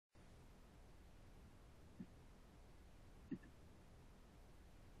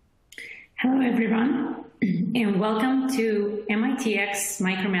Hello, everyone, and welcome to MITx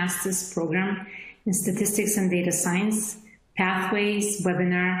MicroMasters program in Statistics and Data Science Pathways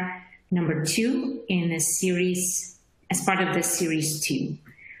webinar number 2 in a series, as part of the series 2.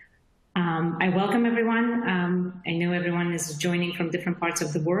 I welcome everyone. I know everyone is joining from different parts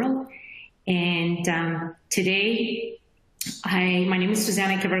of the world, and today, my name is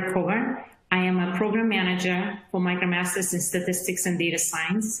Susanna Kevarkova. I am a program manager for MicroMasters in Statistics and Data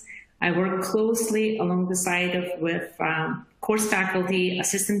Science. I work closely along the side with course faculty,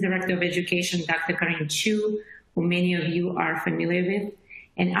 Assistant Director of Education, Dr. Karin Chu, who many of you are familiar with,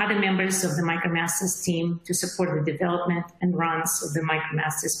 and other members of the MicroMasters team to support the development and runs of the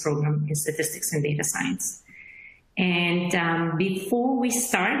MicroMasters program in Statistics and Data Science. And before we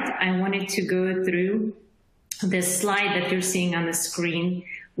start, I wanted to go through the slide that you're seeing on the screen,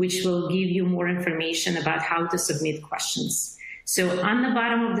 which will give you more information about how to submit questions. So on the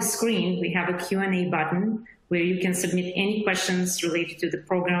bottom of the screen, we have a Q&A button where you can submit any questions related to the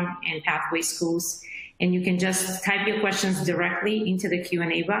program and pathway schools. And you can just type your questions directly into the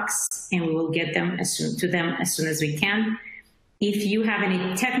Q&A box, and we will get them to them as soon as we can. If you have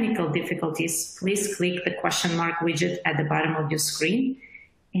any technical difficulties, please click the question mark widget at the bottom of your screen,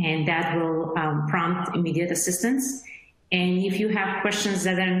 and that will prompt immediate assistance. And if you have questions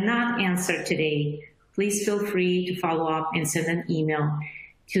that are not answered today, please feel free to follow up and send an email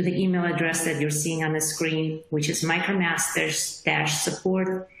to the email address that you're seeing on the screen, which is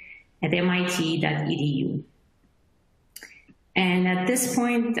micromasters-support@mit.edu. And at this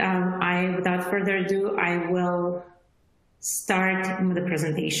point, without further ado, I will start with the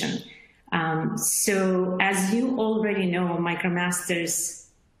presentation. So as you already know, MicroMasters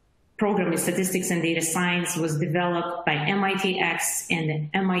program in Statistics and Data Science was developed by MITx and the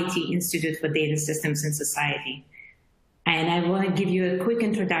MIT Institute for Data Systems and Society. And I want to give you a quick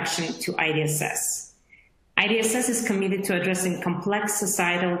introduction to IDSS. IDSS is committed to addressing complex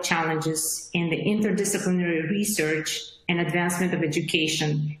societal challenges, and the interdisciplinary research and advancement of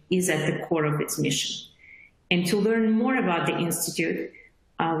education is at the core of its mission. And to learn more about the Institute,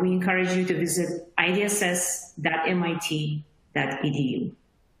 we encourage you to visit idss.mit.edu.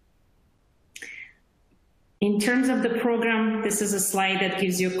 In terms of the program, this is a slide that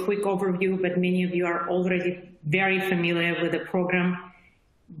gives you a quick overview, but many of you are already very familiar with the program.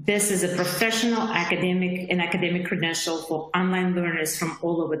 This is a professional academic credential for online learners from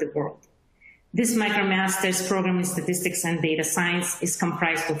all over the world. This MicroMasters program in Statistics and Data Science is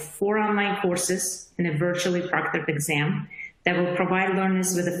comprised of 4 online courses and a virtually proctored exam that will provide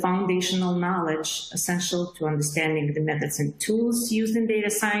learners with the foundational knowledge essential to understanding the methods and tools used in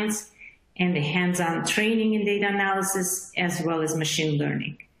data science, and the hands-on training in data analysis, as well as machine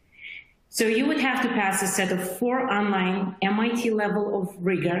learning. So you would have to pass a set of 4 online MIT level of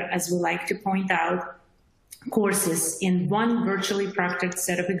rigor, as we like to point out, courses in 1 virtually proctored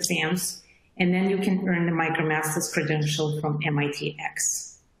set of exams, and then you can earn the MicroMasters credential from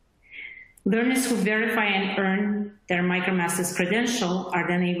MITx. Learners who verify and earn their MicroMasters credential are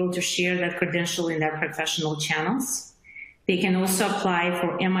then able to share that credential in their professional channels. They can also apply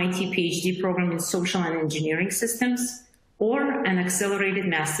for MIT PhD program in social and engineering systems or an accelerated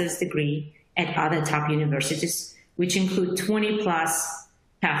master's degree at other top universities, which include 20+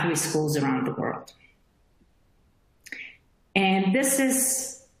 pathway schools around the world. And this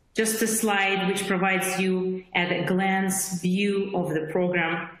is just a slide which provides you at a glance view of the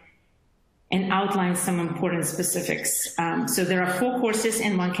program and outlines some important specifics. So there are 4 courses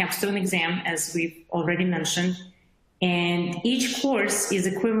and 1 capstone exam, as we've already mentioned. And each course is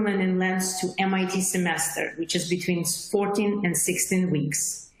equivalent in length to MIT semester, which is between 14 and 16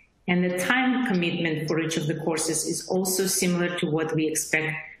 weeks. And the time commitment for each of the courses is also similar to what we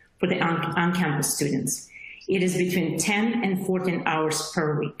expect for the on-campus students. It is between 10 and 14 hours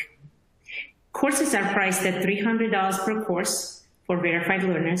per week. Courses are priced at $300 per course for verified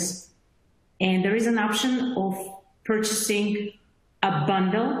learners. And there is an option of purchasing a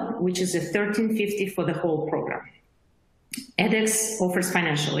bundle, which is a $1,350 for the whole program. edX offers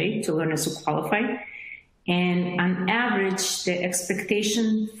financial aid to learners who qualify, and on average, the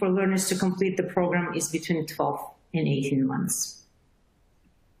expectation for learners to complete the program is between 12 and 18 months.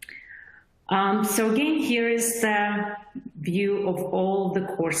 So again, here is the view of all the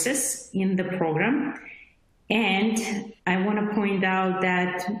courses in the program, and I want to point out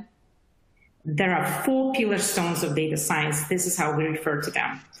that there are 4 pillar stones of data science. This is how we refer to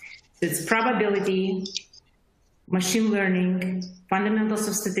them. So it's probability, machine learning, fundamentals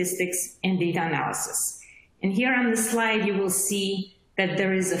of statistics, and data analysis. And here on the slide, you will see that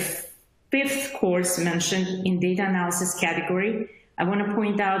there is a 5th course mentioned in data analysis category, I want to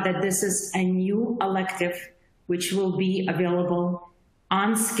point out that this is a new elective which will be available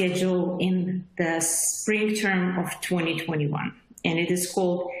on schedule in the spring term of 2021. And it is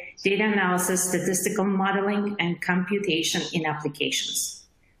called Data Analysis, Statistical Modeling, and Computation in Applications.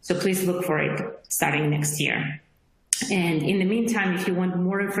 So please look for it starting next year. And in the meantime, if you want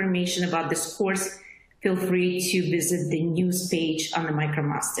more information about this course, feel free to visit the news page on the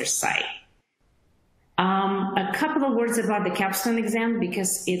MicroMasters site. A couple of words about the capstone exam,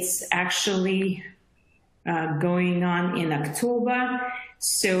 because it's actually going on in October.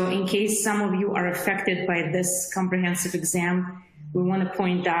 So in case some of you are affected by this comprehensive exam, we want to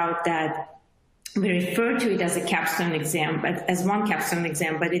point out that we refer to it as a capstone exam, but as one capstone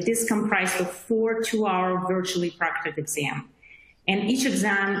exam, but it is comprised of 4 two-hour virtually proctored exams. And each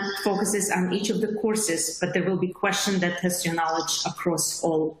exam focuses on each of the courses, but there will be questions that test your knowledge across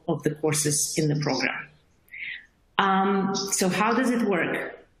all of the courses in the program. So how does it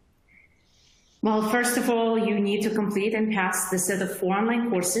work? Well, first of all, you need to complete and pass the set of 4 online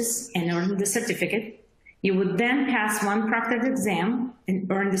courses and earn the certificate. You would then pass 1 proctored exam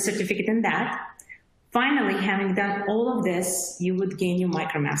and earn the certificate in that. Finally, having done all of this, you would gain your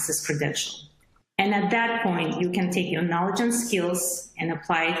MicroMasters credential. And at that point, you can take your knowledge and skills and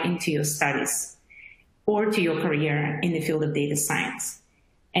apply it into your studies or to your career in the field of data science.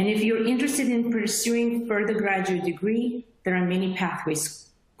 And if you're interested in pursuing further graduate degree, there are many pathway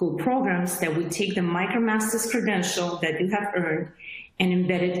school programs that would take the MicroMasters credential that you have earned and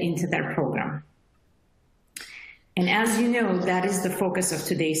embed it into their program. And as you know, that is the focus of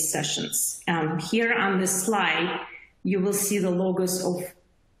today's sessions. Here on this slide, you will see the logos of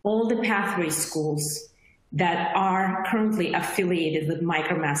all the pathway schools that are currently affiliated with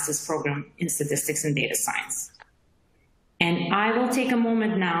MicroMasters program in statistics and data science. And I will take a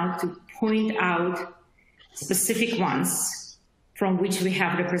moment now to point out specific ones from which we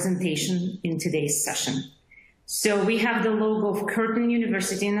have representation in today's session. So we have the logo of Curtin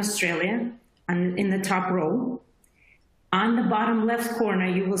University in Australia in the top row. On the bottom left corner,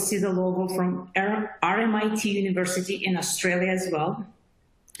 you will see the logo from RMIT University in Australia as well.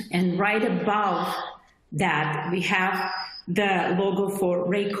 And right above that, we have the logo for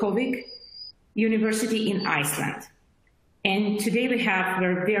Reykjavík University in Iceland. And today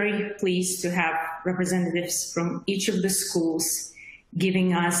we're very pleased to have representatives from each of the schools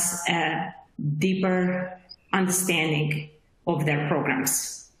giving us a deeper understanding of their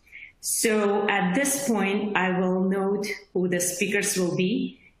programs. So at this point, I will note who the speakers will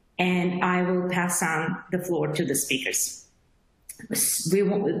be, and I will pass on the floor to the speakers.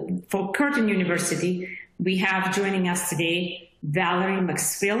 For Curtin University, we have joining us today Valerie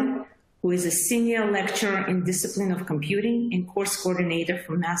Maxville, who is a senior lecturer in discipline of computing and course coordinator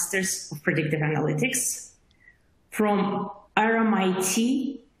for Masters of Predictive Analytics. From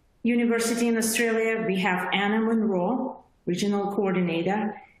RMIT University in Australia, we have Anna Munro, regional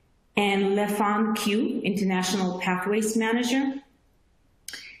coordinator, and Lefan Q, International Pathways Manager.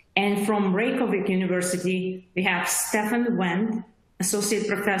 And from Reykjavík University, we have Stefan Wendt, Associate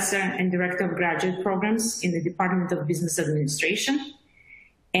Professor and Director of Graduate Programs in the Department of Business Administration.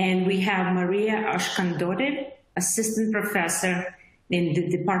 And we have María Óskarsdóttir, Assistant Professor in the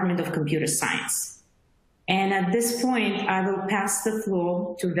Department of Computer Science. And at this point, I will pass the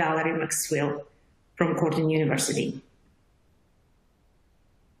floor to Valerie Maxville from Curtin University.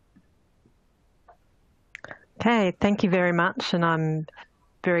 Okay, thank you very much, and I'm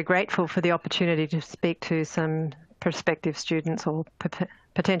very grateful for the opportunity to speak to some prospective students or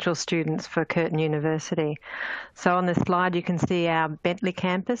potential students for Curtin University. So on this slide you can see our Bentley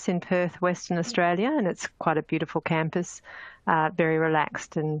campus in Perth, Western Australia, and it's quite a beautiful campus, very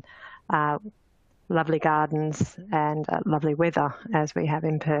relaxed, and lovely gardens and lovely weather as we have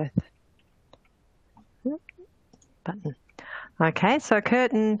in Perth. Button. Okay, so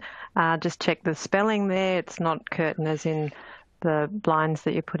Curtin, just check the spelling there. It's not Curtin as in the blinds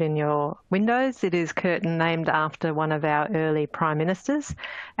that you put in your windows. It is Curtin, named after one of our early prime ministers,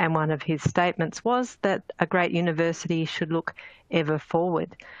 and one of his statements was that a great university should look ever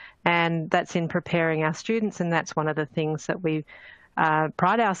forward. And that's in preparing our students, and that's one of the things that we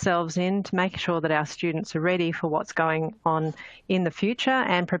pride ourselves in, to make sure that our students are ready for what's going on in the future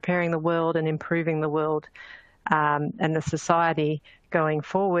and preparing the world and improving the world and the society going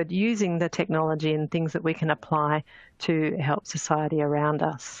forward, using the technology and things that we can apply to help society around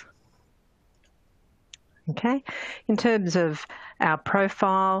us. Okay, in terms of our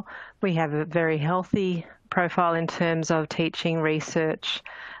profile, we have a very healthy profile in terms of teaching, research,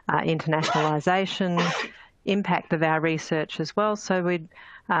 internationalisation, impact of our research as well. So we'd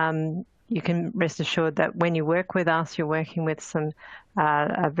you can rest assured that when you work with us, you're working with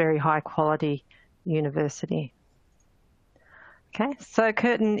a very high quality university. Okay, so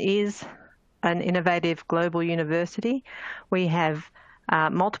Curtin is an innovative global university. We have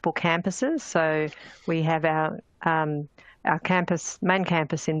multiple campuses. So we have our main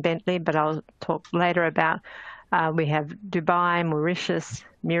campus in Bentley, but I'll talk later about. We have Dubai, Mauritius,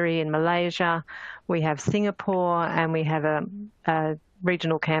 Miri in Malaysia. We have Singapore, and we have a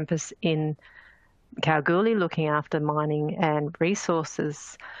regional campus in Kalgoorlie looking after mining and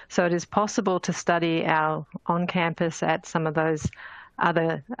resources. So it is possible to study our on-campus at some of those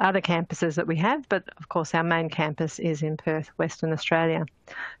other campuses that we have, but of course our main campus is in Perth, Western Australia.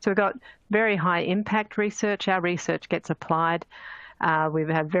 So we've got very high impact research. Our research gets applied. We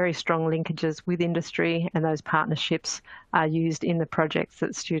have very strong linkages with industry, and those partnerships are used in the projects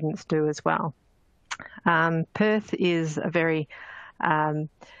that students do as well. Perth is a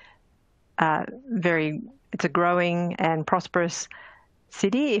it's a growing and prosperous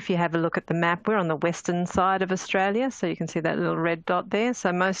city. If you have a look at the map, we're on the western side of Australia, so you can see that little red dot there.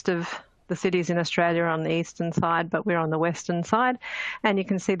 So most of the cities in Australia are on the eastern side, but we're on the western side. And you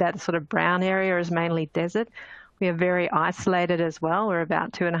can see that sort of brown area is mainly desert. We are very isolated as well. We're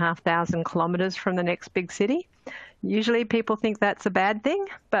about 2,500 kilometres from the next big city. Usually people think that's a bad thing,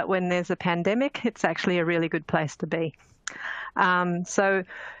 but when there's a pandemic, it's actually a really good place to be. So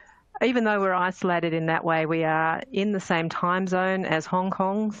even though we're isolated in that way, we are in the same time zone as Hong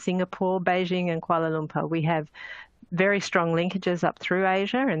Kong, Singapore, Beijing and Kuala Lumpur. We have very strong linkages up through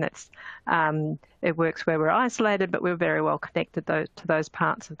Asia, and that's it works where we're isolated, but we're very well connected to those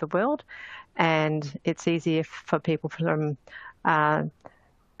parts of the world. And it's easier for people from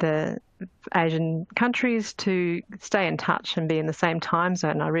the Asian countries to stay in touch and be in the same time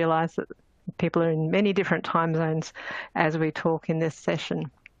zone. I realise that people are in many different time zones as we talk in this session.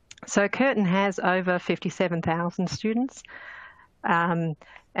 So Curtin has over 57,000 students, and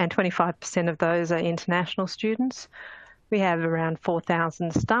 25% of those are international students. We have around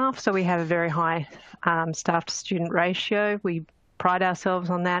 4,000 staff, so we have a very high staff-to-student ratio. We pride ourselves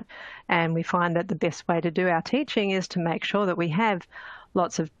on that, and we find that the best way to do our teaching is to make sure that we have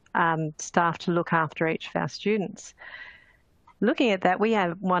lots of staff to look after each of our students. Looking at that, we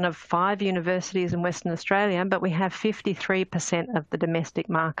have one of 5 universities in Western Australia, but we have 53% of the domestic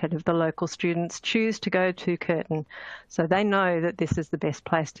market of the local students choose to go to Curtin. So they know that this is the best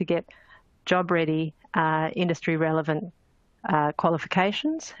place to get job-ready, industry-relevant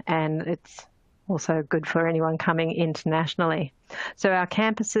qualifications, and it's also good for anyone coming internationally. So our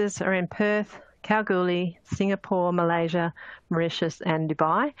campuses are in Perth, Kalgoorlie, Singapore, Malaysia, Mauritius and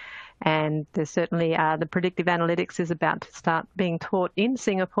Dubai. And there's certainly the predictive analytics is about to start being taught in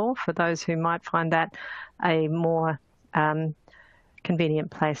Singapore for those who might find that a more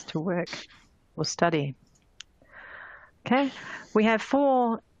convenient place to work or study. Okay, we have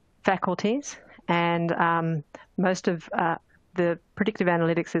 4 faculties, and most of the predictive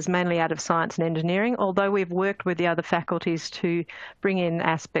analytics is mainly out of science and engineering, although we've worked with the other faculties to bring in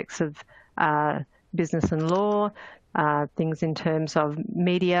aspects of business and law, things in terms of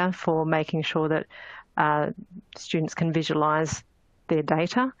media for making sure that students can visualize their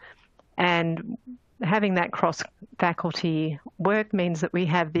data. And having that cross-faculty work means that we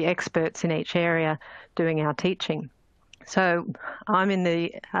have the experts in each area doing our teaching. So I'm in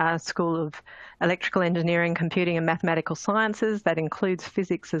the School of Electrical Engineering, Computing and Mathematical Sciences. That includes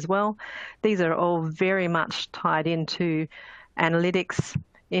physics as well. These are all very much tied into analytics,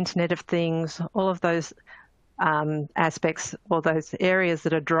 Internet of Things, all of those aspects, or those areas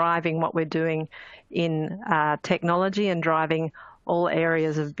that are driving what we're doing in technology and driving all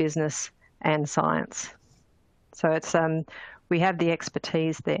areas of business and science. So it's we have the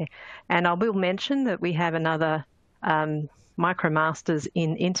expertise there. And I will mention that we have another MicroMasters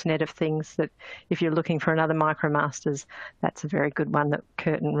in Internet of Things, that if you're looking for another MicroMasters, that's a very good one that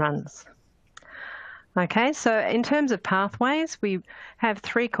Curtin runs. Okay, so in terms of pathways, we have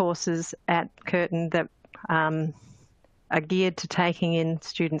 3 courses at Curtin that are geared to taking in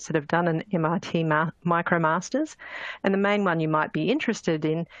students that have done an MIT MicroMasters. And the main one you might be interested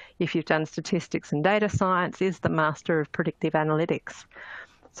in, if you've done statistics and data science, is the Master of Predictive Analytics.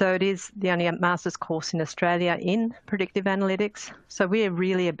 So it is the only master's course in Australia in predictive analytics. So we're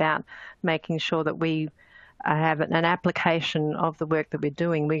really about making sure that we have an application of the work that we're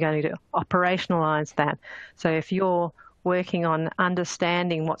doing. We're going to operationalise that. So if you're working on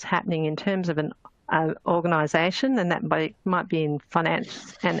understanding what's happening in terms of an organisation, and that might be in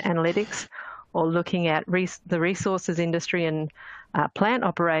finance and analytics, or looking at the resources industry and plant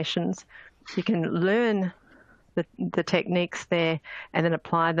operations, you can learn the techniques there and then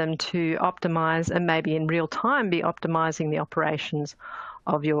apply them to optimize and maybe in real time be optimizing the operations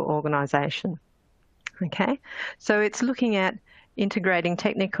of your organization. Okay, so it's looking at integrating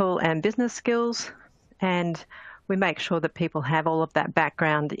technical and business skills, and we make sure that people have all of that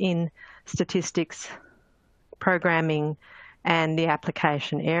background in statistics, programming, and the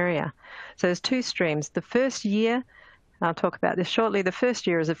application area. So there's two streams. The first year, I'll talk about this shortly, the first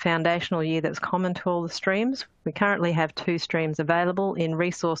year is a foundational year that's common to all the streams. We currently have two streams available in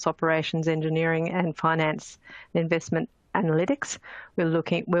resource operations engineering and finance and investment analytics.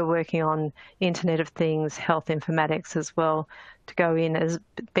 We're working on Internet of Things, health informatics as well, to go in as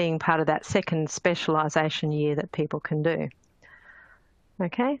being part of that second specialisation year that people can do.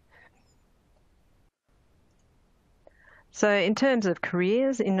 Okay. So in terms of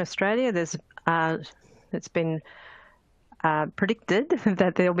careers in Australia, it's been predicted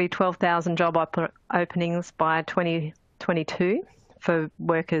that there'll be 12,000 job openings by 2022 for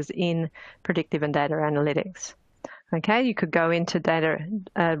workers in predictive and data analytics. Okay, you could go into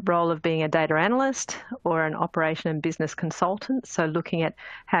a role of being a data analyst or an operation and business consultant, so looking at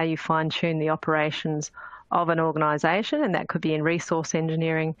how you fine-tune the operations of an organisation, and that could be in resource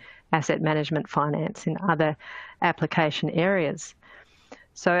engineering, asset management, finance, in other application areas.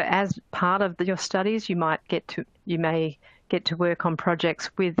 So as part of your studies, you may get to work on projects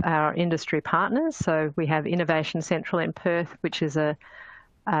with our industry partners. So we have Innovation Central in Perth, which is a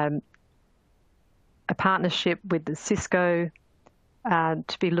partnership with the Cisco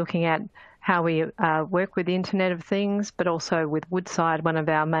to be looking at how we work with the Internet of Things, but also with Woodside, one of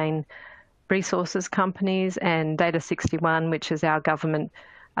our main resources companies, and Data 61, which is our government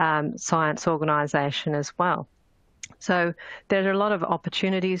science organisation as well. So there are a lot of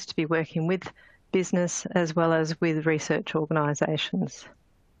opportunities to be working with business as well as with research organisations.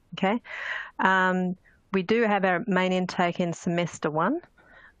 Okay, we do have our main intake in semester 1.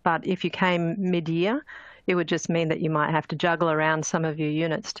 But if you came mid-year, it would just mean that you might have to juggle around some of your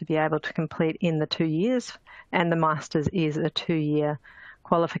units to be able to complete in the 2 years, and the Masters is a 2-year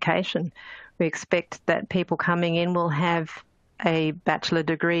qualification. We expect that people coming in will have a bachelor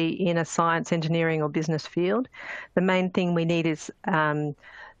degree in a science, engineering or business field. The main thing we need is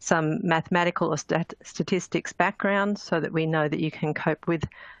some mathematical or statistics background so that we know that you can cope with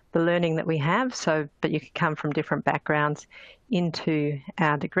the learning that we have, but you can come from different backgrounds into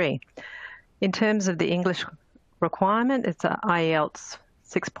our degree. In terms of the English requirement, it's an IELTS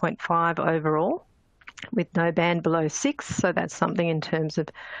 6.5 overall with no band below 6, so that's something in terms of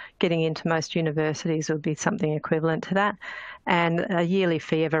getting into most universities would be something equivalent to that, and a yearly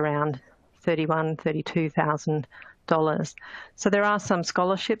fee of around $32,000. So there are some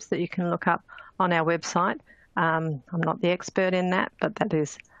scholarships that you can look up on our website. I'm not the expert in that, but that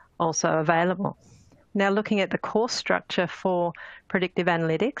is also available. Now looking at the course structure for predictive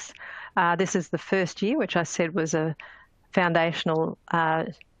analytics, this is the first year, which I said was a foundational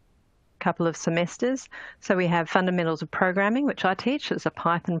couple of semesters. So we have fundamentals of programming, which I teach as a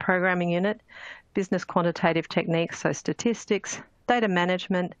Python programming unit, business quantitative techniques, so statistics, data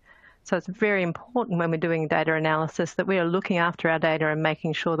management. So it's very important when we're doing data analysis that we are looking after our data and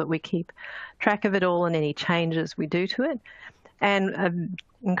making sure that we keep track of it all and any changes we do to it. And an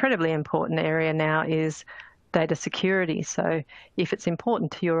incredibly important area now is data security. So if it's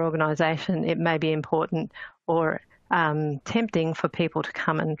important to your organisation, it may be important or tempting for people to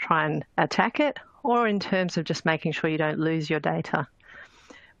come and try and attack it, or in terms of just making sure you don't lose your data.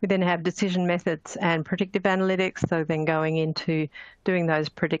 We then have decision methods and predictive analytics, so then going into doing those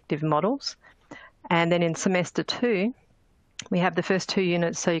predictive models. And then in semester 2, we have the first 2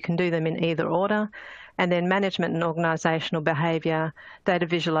 units, so you can do them in either order. And then management and organisational behaviour, data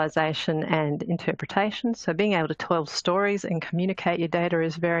visualisation and interpretation. So being able to tell stories and communicate your data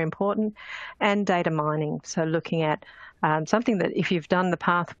is very important. And data mining, so looking at something that if you've done the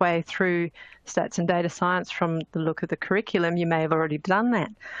pathway through stats and data science from the look of the curriculum, you may have already done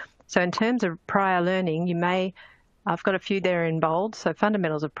that. So in terms of prior learning, I've got a few there in bold, so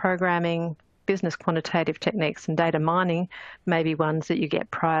fundamentals of programming, business quantitative techniques and data mining may be ones that you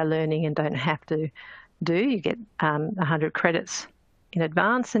get prior learning and don't have to do. You get 100 credits in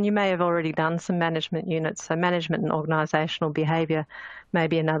advance, and you may have already done some management units. So management and organisational behaviour may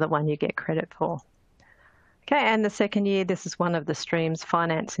be another one you get credit for. Okay, and the second year, this is one of the streams,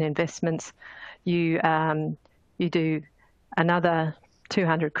 finance and investments. You do another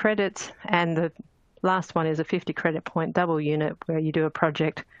 200 credits, and the last one is a 50 credit point double unit where you do a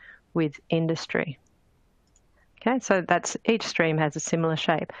project with industry. Okay, so that's each stream has a similar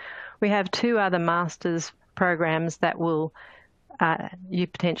shape. We have 2 other master's programs that will you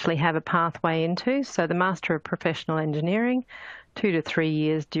potentially have a pathway into. So the Master of Professional Engineering, 2 to 3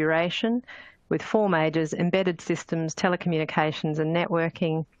 years duration, with 4 majors: embedded systems, telecommunications and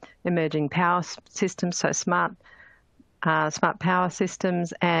networking, emerging power systems, so smart power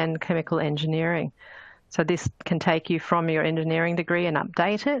systems, and chemical engineering. So this can take you from your engineering degree and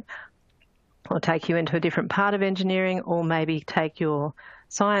update it, or take you into a different part of engineering, or maybe take your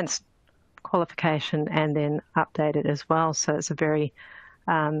science qualification and then update it as well. So it's a very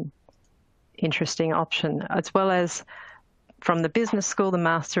interesting option, as well as from the business school, the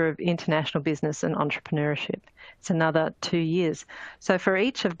Master of International Business and Entrepreneurship. It's another 2 years. So for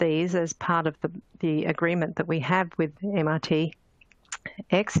each of these, as part of the agreement that we have with MIT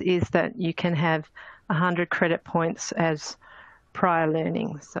X, is that you can have 100 credit points as prior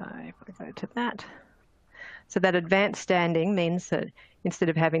learning. So if I go to that. So that advanced standing means that instead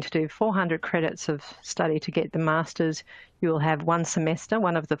of having to do 400 credits of study to get the master's, you will have one semester,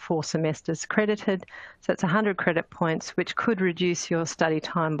 one of the 4 semesters credited. So it's 100 credit points, which could reduce your study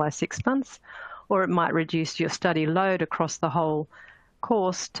time by 6 months, or it might reduce your study load across the whole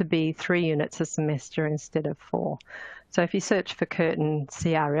course to be 3 units a semester instead of 4. So if you search for Curtin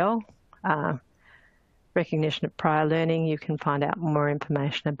CRL, recognition of prior learning, you can find out more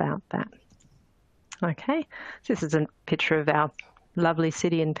information about that. Okay, so this is a picture of our lovely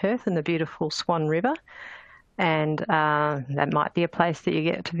city in Perth and the beautiful Swan River, and that might be a place that you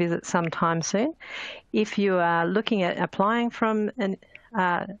get to visit sometime soon. If you are looking at applying from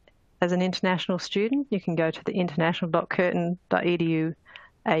as an international student, you can go to the international.curtin.edu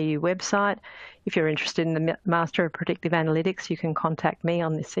AU website. If you're interested in the Master of Predictive Analytics, you can contact me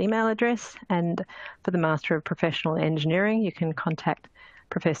on this email address, and for the Master of Professional Engineering, you can contact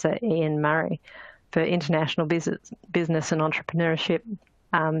Professor Ian Murray. For international business and entrepreneurship,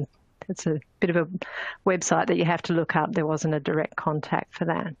 it's a bit of a website that you have to look up. There wasn't a direct contact for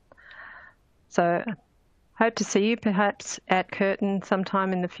that. So hope to see you perhaps at Curtin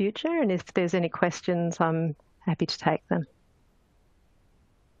sometime in the future, and if there's any questions, I'm happy to take them.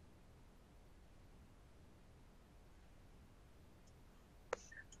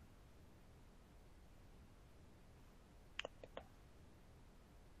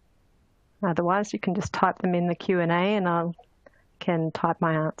 Otherwise, you can just type them in the Q&A and I can type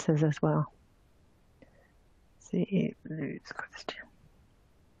my answers as well. See, lose question.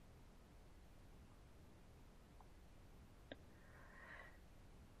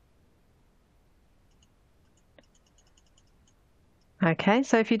 Okay,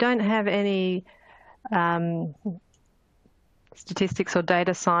 so if you don't have any statistics or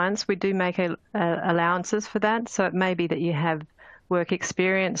data science, we do make allowances for that. So it may be that you have work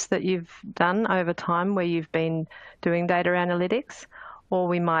experience that you've done over time where you've been doing data analytics, or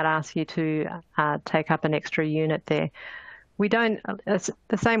we might ask you to take up an extra unit there. We don't, it's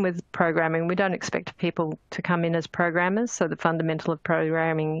the same with programming, we don't expect people to come in as programmers, so the fundamental of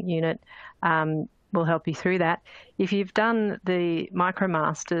programming unit will help you through that. If you've done the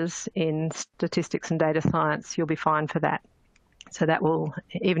MicroMasters in statistics and data science, you'll be fine for that. So that will,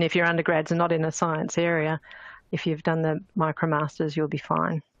 even if your undergrads are not in a science area, if you've done the MicroMasters, you'll be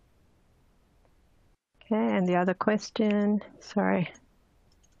fine. Okay, and the other question, sorry.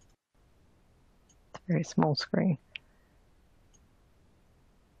 It's a very small screen.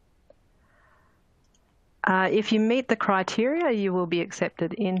 If you meet the criteria, you will be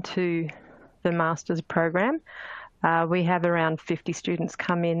accepted into the Master's program. We have around 50 students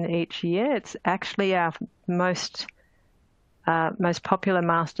come in each year. It's actually our most popular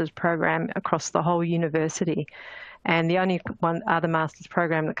Master's program across the whole university. And the only one other Master's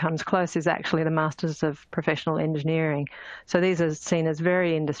program that comes close is actually the Masters of Professional Engineering. So these are seen as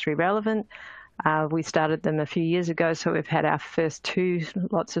very industry relevant. We started them a few years ago, so we've had our first 2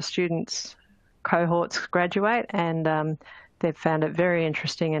 lots of students, cohorts graduate, and they've found it very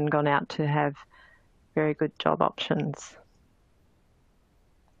interesting and gone out to have very good job options.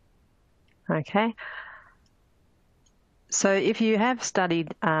 Okay. So if you have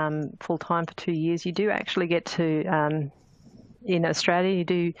studied full-time for 2 years, you do actually get to, in Australia, you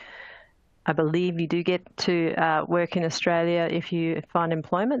do, I believe you do get to work in Australia if you find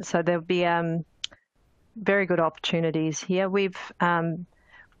employment. So there'll be very good opportunities here. We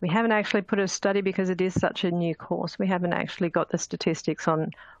haven't actually put a study because it is such a new course. We haven't actually got the statistics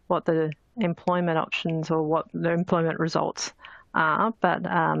on what the employment options or what the employment results are, but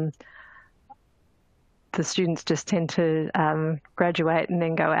the students just tend to graduate and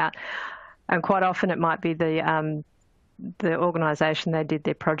then go out. And quite often it might be the organisation they did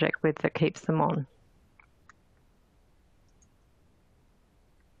their project with that keeps them on.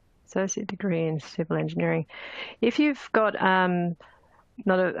 associate degree in civil engineering. If you've got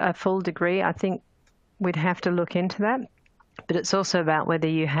not a full degree, I think we'd have to look into that. But it's also about whether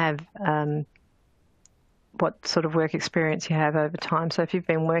you have what sort of work experience you have over time. So if you've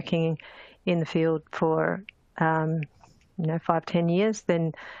been working in the field for 5-10 years,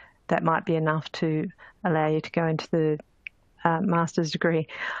 then that might be enough to allow you to go into the master's degree.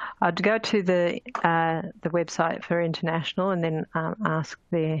 I'd go to the website for international and then ask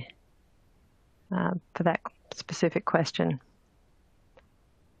there for that specific question.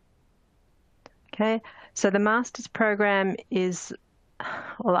 Okay, so the master's program is,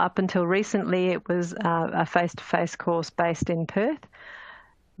 well, up until recently it was a face-to-face course based in Perth.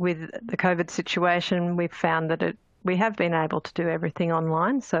 With the COVID situation, we've found that we have been able to do everything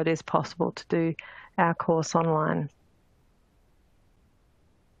online, so it is possible to do our course online.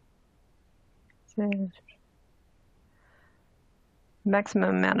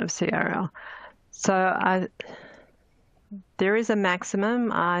 Maximum amount of CRL. So there is a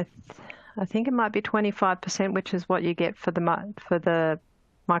maximum. I think it might be 25%, which is what you get for the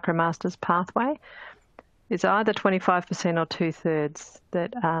MicroMasters pathway. It's either 25% or 2/3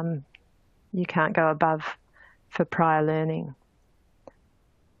 that you can't go above for prior learning.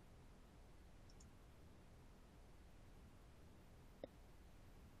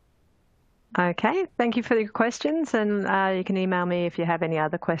 Okay, thank you for your questions, and you can email me if you have any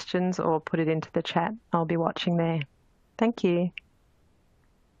other questions or put it into the chat. I'll be watching there. Thank you.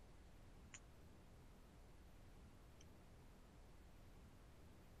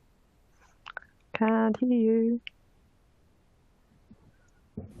 Can't hear you.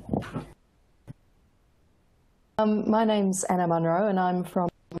 My name's Anna Munro, and I'm from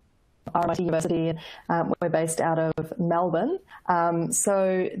RMIT University. We're based out of Melbourne.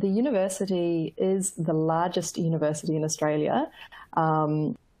 So the university is the largest university in Australia.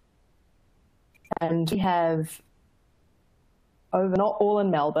 And we have not all in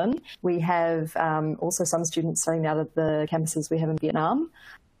Melbourne. We have also some students studying out of the campuses we have in Vietnam.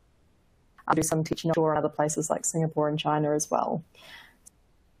 I do some teaching offshore in other places like Singapore and China as well.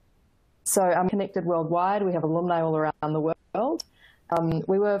 So I'm connected worldwide. We have alumni all around the world.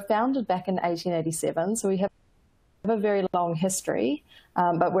 We were founded back in 1887, so we have a very long history,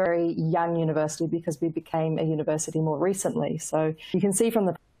 but we're a young university because we became a university more recently. So you can see from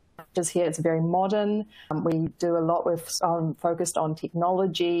the pictures here, it's very modern. We do a lot with focused on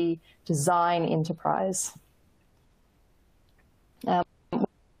technology, design, enterprise.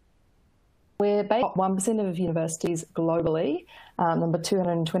 We're based on 1% of universities globally, number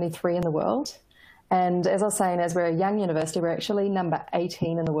 223 in the world. And as I was saying, as we're a young university, we're actually number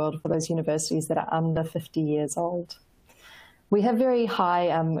 18 in the world for those universities that are under 50 years old. We have very high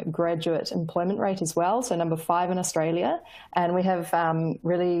graduate employment rate as well, so number 5 in Australia. And we have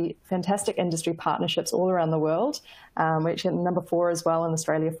really fantastic industry partnerships all around the world. We're actually number 4 as well in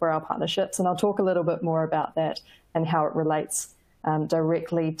Australia for our partnerships. And I'll talk a little bit more about that and how it relates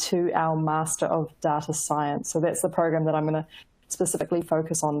directly to our Master of Data Science. So that's the program that I'm going to specifically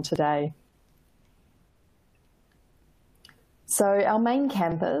focus on today. So our main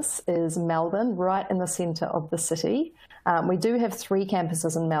campus is Melbourne, right in the centre of the city. We do have 3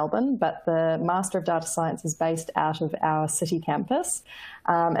 campuses in Melbourne, but the Master of Data Science is based out of our city campus.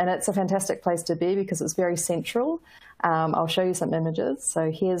 And it's a fantastic place to be because it's very central. I'll show you some images.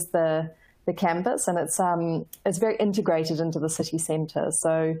 So here's the campus, and it's very integrated into the city centre.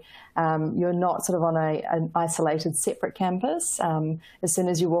 So you're not sort of on an isolated, separate campus. As soon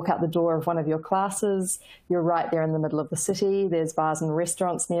as you walk out the door of one of your classes, you're right there in the middle of the city. There's bars and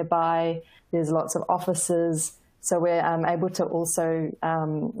restaurants nearby. There's lots of offices. So we're able to also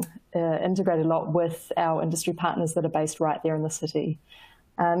integrate a lot with our industry partners that are based right there in the city.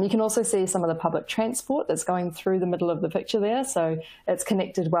 You can also see some of the public transport that's going through the middle of the picture there. So it's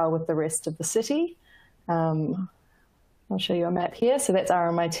connected well with the rest of the city. I'll show you a map here. So that's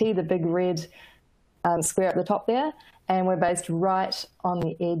RMIT, the big red square at the top there. And we're based right on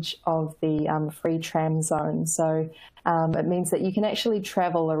the edge of the free tram zone. So it means that you can actually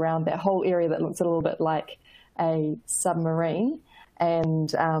travel around that whole area that looks a little bit like a submarine.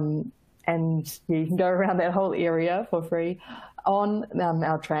 And you can go around that whole area for free on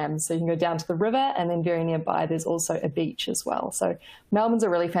our trams. So you can go down to the river, and then very nearby there's also a beach as well. So Melbourne's a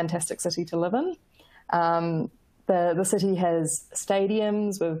really fantastic city to live in. The city has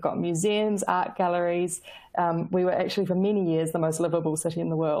stadiums, we've got museums, art galleries. We were actually for many years the most livable city in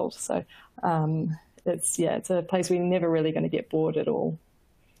the world. So it's a place we're never really going to get bored at all.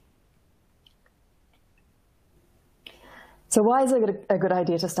 So why is it a good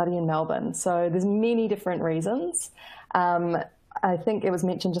idea to study in Melbourne? So there's many different reasons. I think it was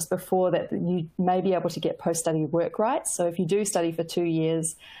mentioned just before that you may be able to get post-study work rights. So if you do study for 2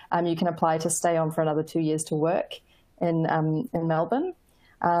 years, you can apply to stay on for another 2 years to work in Melbourne.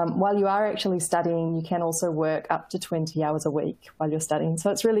 While you are actually studying, you can also work up to 20 hours a week while you're studying. So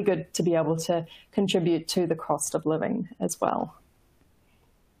it's really good to be able to contribute to the cost of living as well.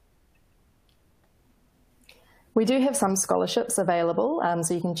 We do have some scholarships available,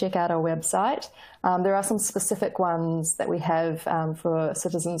 so you can check out our website. There are some specific ones that we have for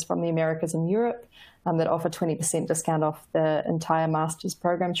citizens from the Americas and Europe that offer 20% discount off the entire master's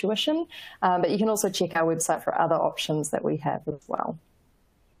program tuition. But you can also check our website for other options that we have as well.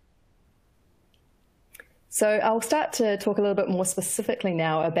 So I'll start to talk a little bit more specifically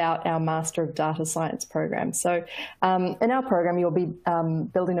now about our Master of Data Science program. So in our program, you'll be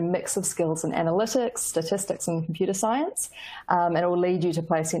building a mix of skills in analytics, statistics, and computer science, and it will lead you to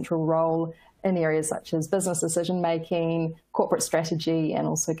play a central role in areas such as business decision-making, corporate strategy, and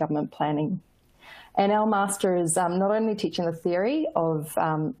also government planning. And our Master is not only teaching the theory of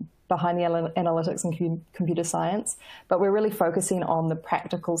behind the analytics and computer science, but we're really focusing on the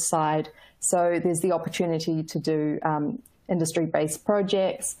practical side. So there's the opportunity to do industry-based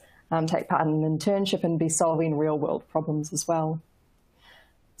projects, take part in an internship, and be solving real-world problems as well.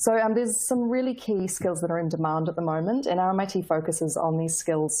 So there's some really key skills that are in demand at the moment, and RMIT focuses on these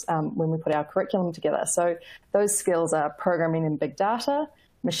skills when we put our curriculum together. So those skills are programming in big data,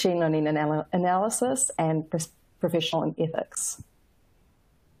 machine learning and analysis, and professional and ethics.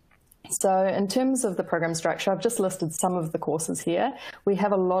 So in terms of the program structure, I've just listed some of the courses here. We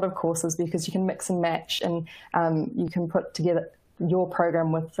have a lot of courses because you can mix and match, and you can put together your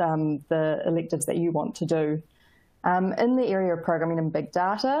program with the electives that you want to do. In the area of programming and big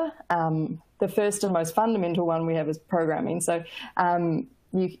data, the first and most fundamental one we have is programming. So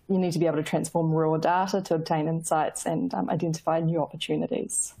you need to be able to transform raw data to obtain insights and identify new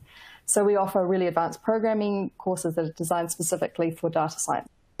opportunities. So we offer really advanced programming courses that are designed specifically for data science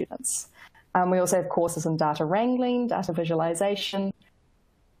students. We also have courses in data wrangling, data visualization.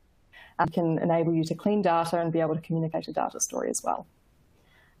 Can enable you to clean data and be able to communicate a data story as well.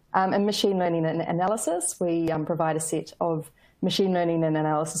 In machine learning and analysis, we provide a set of machine learning and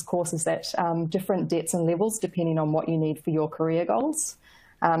analysis courses that different depths and levels depending on what you need for your career goals.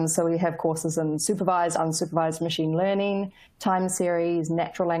 So we have courses in supervised, unsupervised machine learning, time series,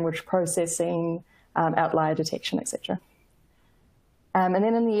 natural language processing, outlier detection, etc. And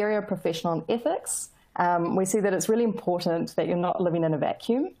then in the area of professional and ethics, we see that it's really important that you're not living in a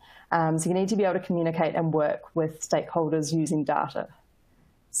vacuum. So you need to be able to communicate and work with stakeholders using data.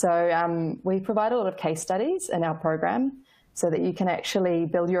 So we provide a lot of case studies in our program so that you can actually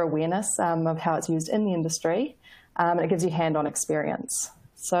build your awareness of how it's used in the industry, and it gives you hand-on experience.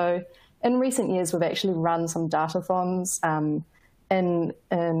 So in recent years, we've actually run some datathons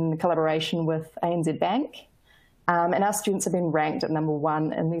in collaboration with ANZ Bank. And our students have been ranked at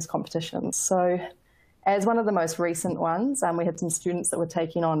 #1 in these competitions. So as one of the most recent ones, we had some students that were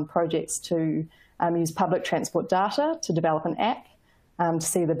taking on projects to use public transport data to develop an app to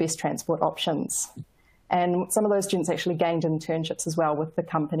see the best transport options. And some of those students actually gained internships as well with the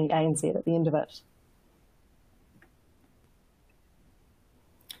company ANZ at the end of it.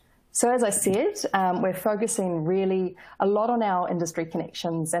 So as I said, we're focusing really a lot on our industry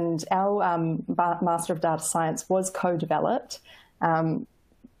connections, and our Master of Data Science was co-developed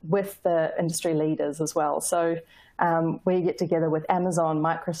with the industry leaders as well. So we get together with Amazon,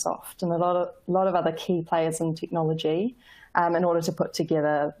 Microsoft, and a lot of other key players in technology in order to put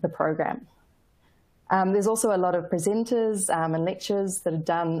together the program. There's also a lot of presenters and lectures that are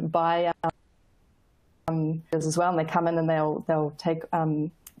done by as well, and they come in and they'll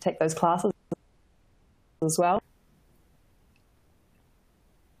take those classes as well.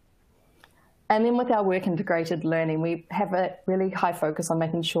 And then with our work integrated learning, we have a really high focus on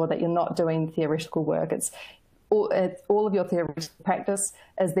making sure that you're not doing theoretical work. It's all of your theoretical practice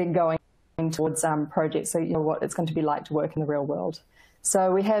is then going towards projects, so you know what it's going to be like to work in the real world.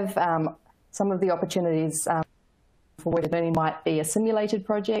 So we have some of the opportunities for work learning might be a simulated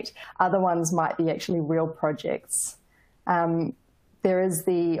project, other ones might be actually real projects. There is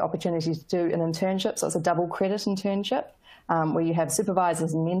the opportunity to do an internship, so it's a double credit internship where you have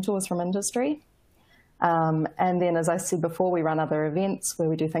supervisors and mentors from industry. And then, as I said before, we run other events where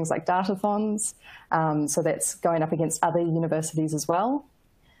we do things like datathons, so that's going up against other universities as well.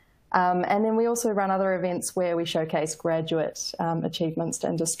 And then we also run other events where we showcase graduate achievements to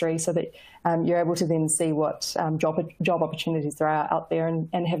industry so that you're able to then see what job opportunities there are out there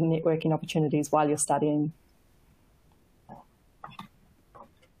and have networking opportunities while you're studying.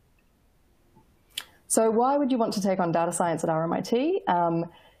 So why would you want to take on data science at RMIT?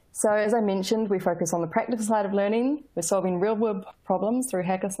 So as I mentioned, we focus on the practical side of learning. We're solving real-world problems through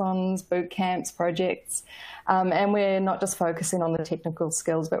hackathons, boot camps, projects, and we're not just focusing on the technical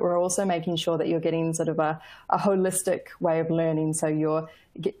skills, but we're also making sure that you're getting sort of a holistic way of learning. So you're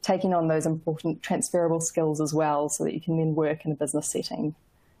taking on those important transferable skills as well so that you can then work in a business setting.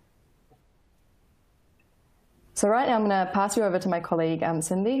 So right now I'm going to pass you over to my colleague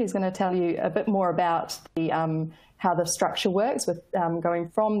Cindy, who's going to tell you a bit more about the, how the structure works with going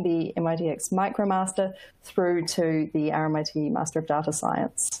from the MITx MicroMaster through to the RMIT Master of Data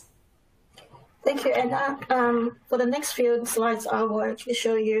Science. Thank you, Anna. For the next few slides, I will actually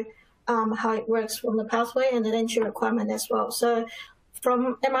show you how it works from the pathway and the entry requirement as well. So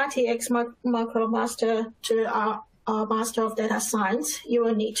from MITx MicroMaster to our Master of Data Science, you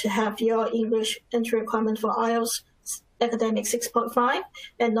will need to have your English entry requirement for IELTS Academic 6.5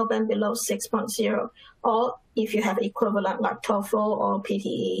 and no band below 6.0. Or if you have equivalent like TOEFL or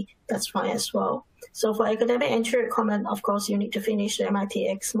PTE, that's fine as well. So for academic entry requirement, of course, you need to finish the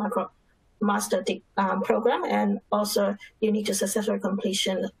MITx MicroMaster program, and also you need to successfully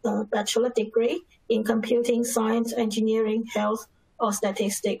completion a bachelor degree in computing, science, engineering, health, or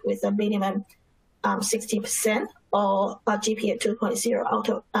statistics with a minimum 60%. Or a GPA 2.0 out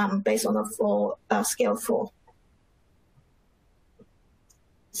of based on a scale 4.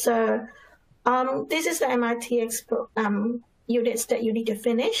 So this is the MITx units that you need to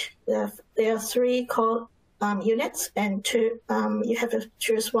finish. There are 3 core units and 2. You have to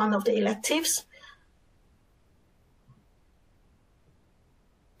choose one of the electives.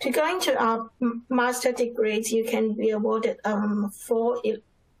 To go into our master degrees, you can be awarded 4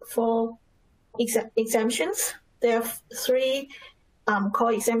 exemptions. There are 3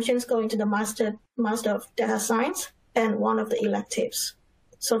 core exemptions going to the Master of Data Science and one of the electives.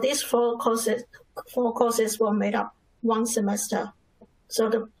 So these 4 courses were made up 1 semester.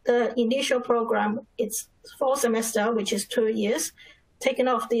 So the initial program, it's 4 semesters, which is 2 years. Taking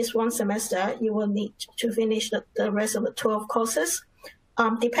off this 1 semester, you will need to finish the rest of the 12 courses.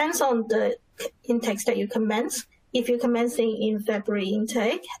 Depends on the intakes that you commence. If you're commencing in February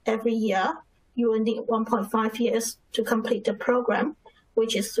intake, every year, you will need 1.5 years to complete the program,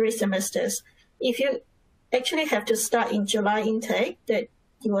 which is 3 semesters. If you actually have to start in July intake, that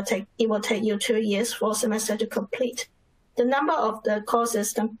it will take you 2 years, 4 semesters to complete. The number of the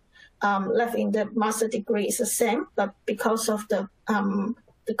courses left in the master degree is the same, but because of the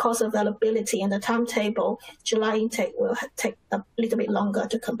course availability and the timetable, July intake will take a little bit longer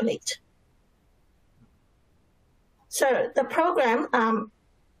to complete. So the program,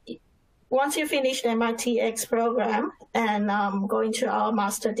 once you finish the MITx program and go into our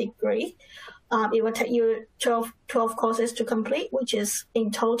master degree, it will take you 12 courses to complete, which is in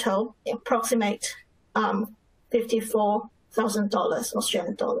total approximate $54,000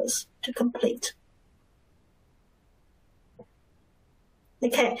 Australian dollars to complete.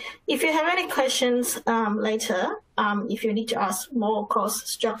 Okay, if you have any questions later, if you need to ask more course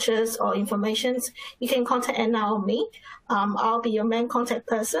structures or informations, you can contact Anna or me. I'll be your main contact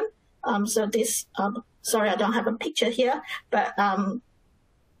person. So this, sorry, I don't have a picture here, but at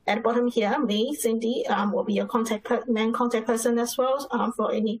the bottom here, me, Cindy, will be your main contact person as well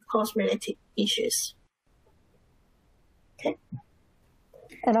for any course-related issues. Okay.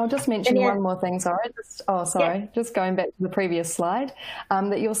 And I'll just mention one more thing, just going back to the previous slide,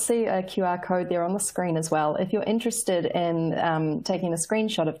 that you'll see a QR code there on the screen as well. If you're interested in taking a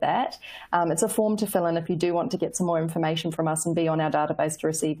screenshot of that, it's a form to fill in if you do want to get some more information from us and be on our database to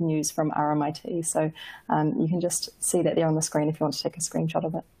receive news from RMIT. So you can just see that there on the screen if you want to take a screenshot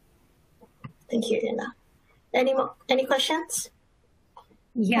of it. Thank you, Anna. Any questions?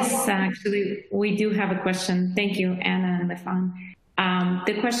 Yes, actually, we do have a question. Thank you, Anna and Lefan.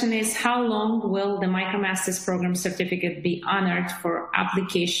 The question is, how long will the MicroMasters program certificate be honored for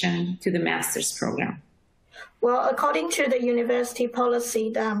application to the master's program? Well, according to the university policy,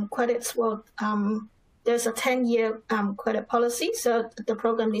 the credits will, there's a 10-year credit policy, so the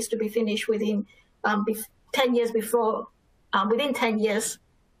program needs to be finished within 10 years before, within 10 years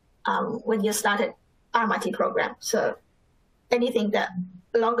when you started RMIT program. So anything that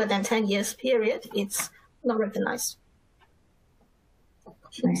longer than 10 years period, it's not recognized.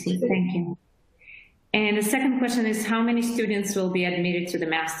 I see, thank you. And the second question is, how many students will be admitted to the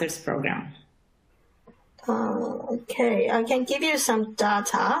master's program? Okay, I can give you some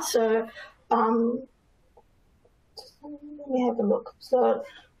data. So let me have a look. So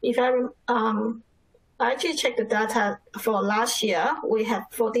if I actually checked the data for last year, we have,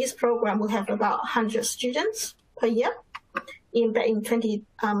 for this program, we have about 100 students per year. back in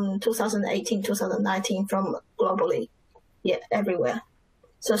 2018, 2019 from globally, yeah, everywhere.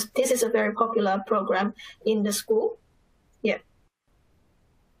 So this is a very popular program in the school. Yeah.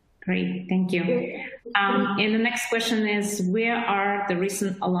 Great, thank you. And the next question is, where are the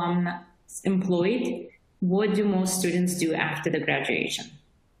recent alumni employed? What do most students do after the graduation?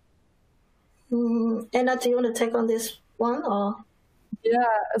 Anna, do you want to take on this one, or? Yeah,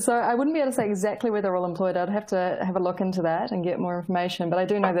 so I wouldn't be able to say exactly where they're all employed. I'd have to have a look into that and get more information. But I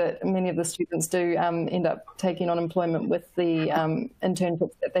do know that many of the students do end up taking on employment with the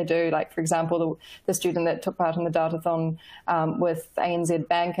internships that they do. Like, for example, the student that took part in the Datathon with ANZ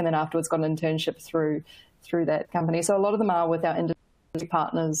Bank and then afterwards got an internship through that company. So a lot of them are with our industry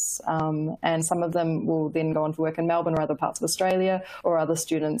partners, and some of them will then go on to work in Melbourne or other parts of Australia, or other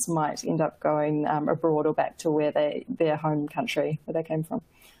students might end up going abroad or back to where their home country, where they came from.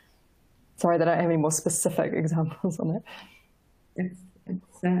 Sorry that I don't have any more specific examples on that.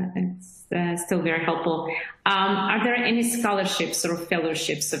 It's still very helpful. Are there any scholarships or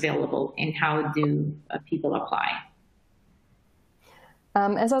fellowships available, and how do people apply?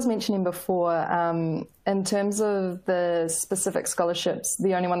 As I was mentioning before, in terms of the specific scholarships,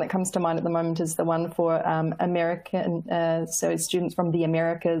 the only one that comes to mind at the moment is the one for American, so students from the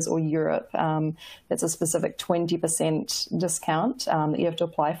Americas or Europe. It's a specific 20% discount that you have to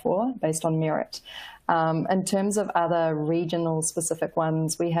apply for based on merit. In terms of other regional specific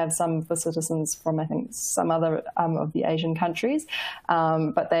ones, we have some for citizens from, I think, some other of the Asian countries,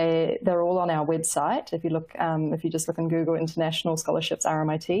 but they're all on our website. If you just look in Google International Scholarships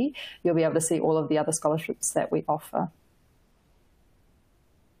RMIT, you'll be able to see all of the other scholarships that we offer.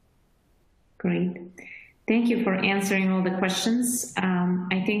 Great. Thank you for answering all the questions.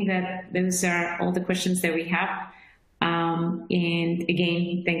 I think that those are all the questions that we have. And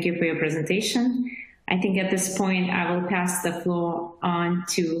again, thank you for your presentation. I think at this point, I will pass the floor on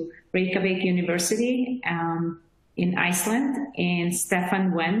to Reykjavík University in Iceland, and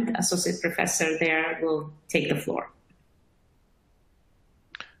Stefan Wendt, Associate Professor there, will take the floor.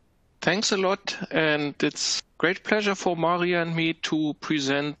 Thanks a lot, and it's great pleasure for María and me to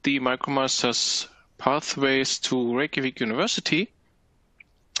present the MicroMasters pathways to Reykjavík University.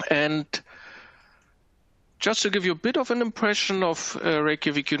 And just to give you a bit of an impression of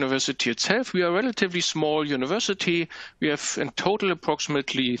Reykjavík University itself, we are a relatively small university. We have in total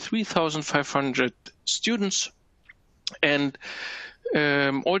approximately 3,500 students, and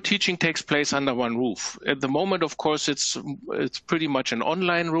all teaching takes place under one roof. At the moment, of course, it's pretty much an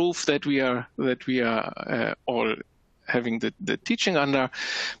online roof that we are all having the teaching under.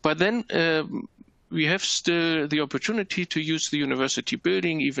 But then we have still the opportunity to use the university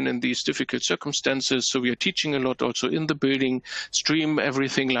building, even in these difficult circumstances. So we are teaching a lot also in the building, stream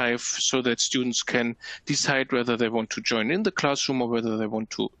everything live so that students can decide whether they want to join in the classroom or whether they want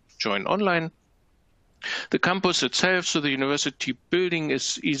to join online. The campus itself, so the university building,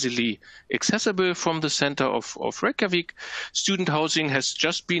 is easily accessible from the center of Reykjavik. Student housing has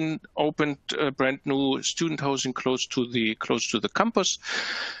just been opened, brand new student housing close to the campus.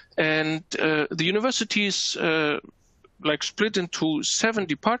 And the university is split into 7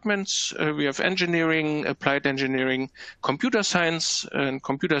 departments. We have engineering, applied engineering, computer science, and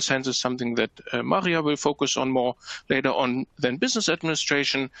computer science is something that María will focus on more later on than business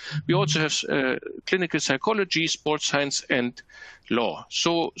administration. We also have clinical psychology, sports science, and law.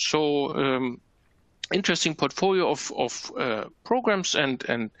 So interesting portfolio of programs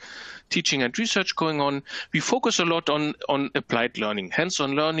and teaching and research going on. We focus a lot on applied learning,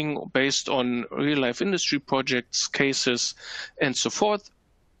 hands-on learning based on real-life industry projects, cases, and so forth,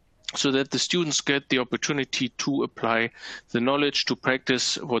 so that the students get the opportunity to apply the knowledge to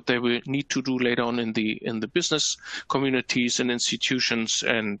practice what they will need to do later on in the business communities and institutions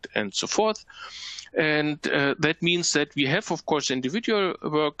and so forth. And that means that we have, of course, individual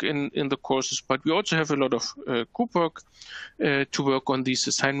work in the courses, but we also have a lot of group work to work on these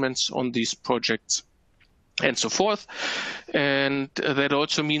assignments, on these projects, and so forth. And that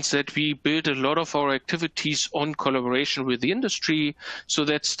also means that we build a lot of our activities on collaboration with the industry. So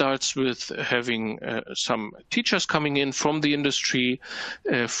that starts with having some teachers coming in from the industry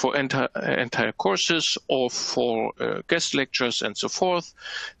for entire courses or for guest lectures and so forth.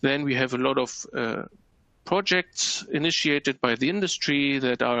 Then we have a lot of projects initiated by the industry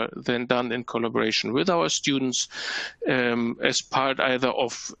that are then done in collaboration with our students as part either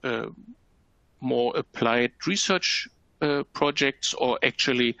of more applied research projects or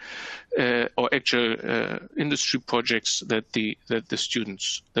actual industry projects that the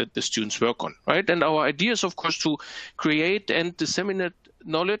students work on, right? And our idea is, of course, to create and disseminate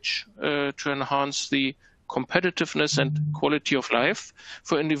knowledge to enhance the competitiveness and quality of life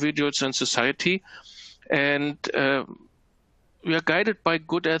for individuals and society. And we are guided by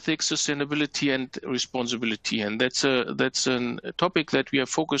good ethics, sustainability, and responsibility, and that's a topic that we are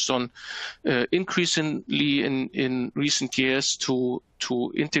focused on increasingly in recent years to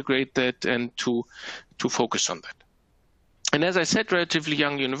integrate that and to focus on that. And as I said, relatively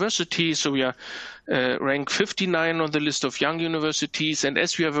young university, so we are ranked 59 on the list of young universities, and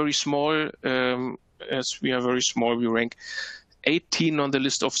as we are very small, we rank 18 on the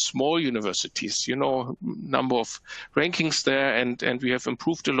list of small universities, number of rankings there, and we have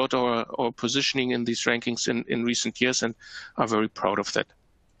improved a lot our positioning in these rankings in recent years and are very proud of that.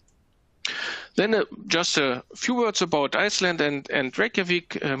 Then just a few words about Iceland and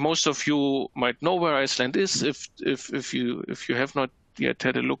Reykjavík. Most of you might know where Iceland is. If you have not yet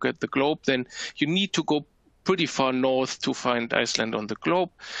had a look at the globe, then you need to go pretty far north to find Iceland on the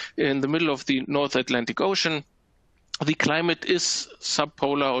globe, in the middle of the North Atlantic Ocean. The climate is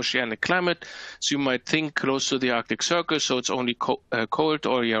subpolar oceanic climate, so you might think close to the Arctic Circle, so it's only cold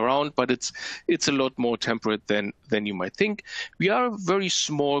all year round, but it's a lot more temperate than you might think. We are a very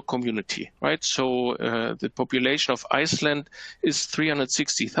small community, right? So the population of Iceland is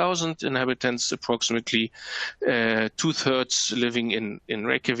 360,000 inhabitants, approximately 2/3 living in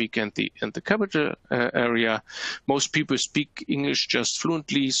Reykjavík and the capital area. Most people speak English just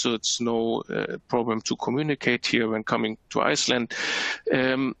fluently, so it's no problem to communicate here when coming to Iceland.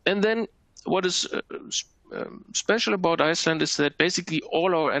 And then what is special about Iceland is that basically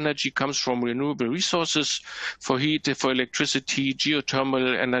all our energy comes from renewable resources for heat, for electricity,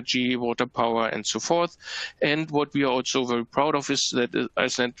 geothermal energy, water power, and so forth. And what we are also very proud of is that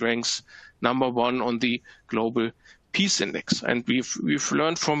Iceland ranks #1 on the global Peace Index, and we've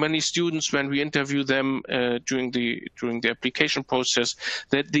learned from many students when we interview them during the application process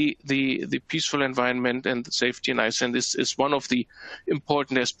that the peaceful environment and the safety in Iceland is one of the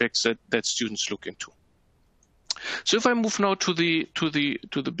important aspects that students look into. So if I move now to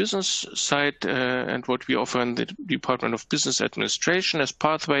the business side and what we offer in the Department of Business Administration as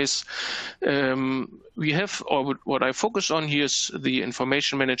pathways, we have, or what I focus on here is the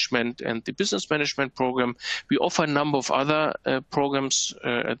information management and the business management program. We offer a number of other programs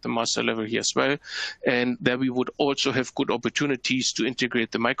at the master level here as well, and there we would also have good opportunities to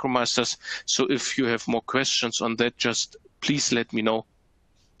integrate the MicroMasters. So if you have more questions on that, just please let me know,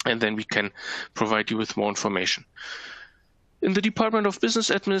 and then we can provide you with more information. In the Department of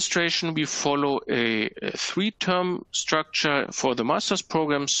Business Administration, we follow a 3-term structure for the master's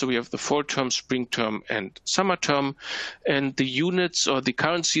programs. So we have the fall term, spring term, and summer term. And the units or the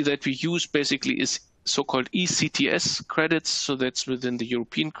currency that we use basically is so-called ECTS credits. So that's within the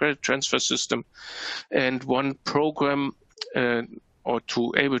European credit transfer system. And one program, or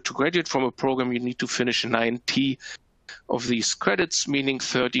to able to graduate from a program, you need to finish 90 of these credits, meaning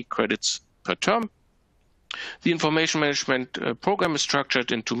 30 credits per term. The information management program is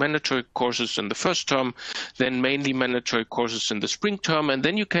structured into mandatory courses in the first term, then mainly mandatory courses in the spring term, and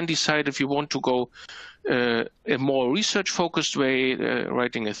then you can decide if you want to go a more research-focused way,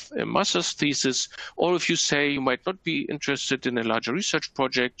 writing a master's thesis, or if you say you might not be interested in a larger research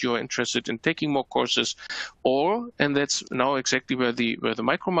project, you're interested in taking more courses, or, and that's now exactly where the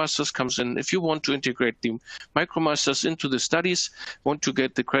MicroMasters comes in, if you want to integrate the MicroMasters into the studies, want to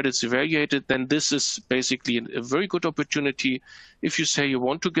get the credits evaluated, then this is basically a very good opportunity. If you say you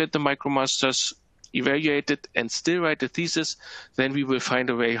want to get the MicroMasters evaluated and still write a thesis, then we will find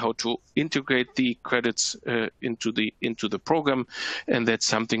a way how to integrate the credits into the program, and that's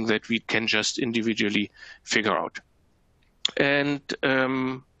something that we can just individually figure out. And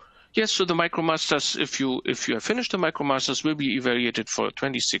yes, so the MicroMasters, if you have finished the MicroMasters, will be evaluated for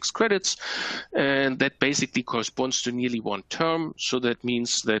 26 credits, and that basically corresponds to nearly 1 term. So that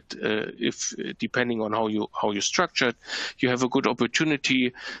means that if, depending on how you structure it, you have a good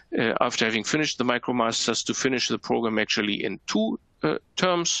opportunity after having finished the MicroMasters to finish the program actually in 2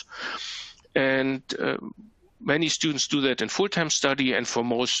 terms. And many students do that in full-time study, and for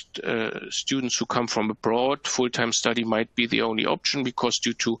most students who come from abroad, full-time study might be the only option, because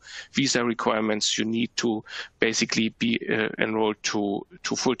due to visa requirements, you need to basically be enrolled to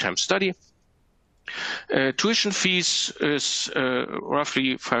full-time study. Tuition fees is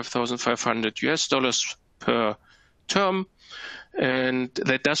roughly $5,500 per term, and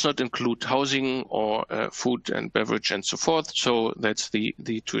that does not include housing or food and beverage and so forth. So that's the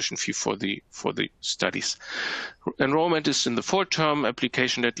tuition fee for the studies. Enrollment is in the fall term.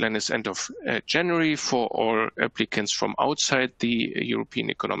 Application deadline is end of January for all applicants from outside the European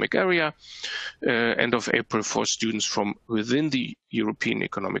Economic Area. End of April for students from within the European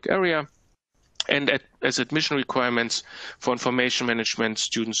Economic Area. And as admission requirements for information management,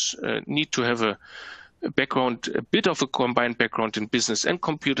 students need to have a background, a bit of a combined background in business and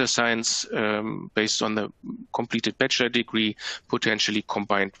computer science, based on the completed bachelor degree, potentially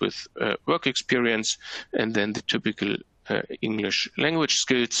combined with work experience, and then the typical English language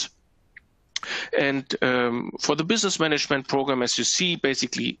skills. And for the business management program, as you see,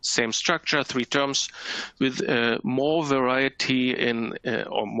 basically same structure, 3 terms, with more variety in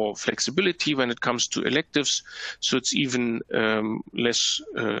or more flexibility when it comes to electives. So it's even less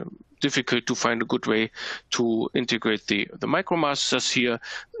difficult to find a good way to integrate the MicroMasters here.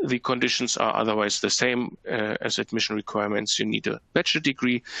 The conditions are otherwise the same as admission requirements. You need a bachelor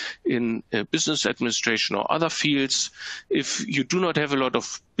degree in business administration or other fields. If you do not have a lot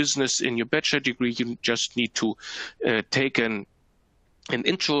of business in your bachelor degree, you just need to take an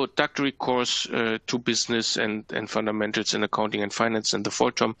introductory course to business and fundamentals in accounting and finance in the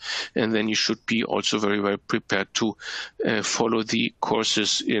fall term, and then you should be also very well prepared to follow the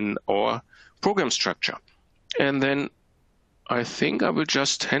courses in our program structure. And then I think I will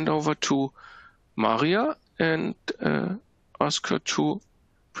just hand over to María and ask her to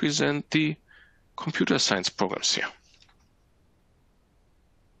present the computer science programs here.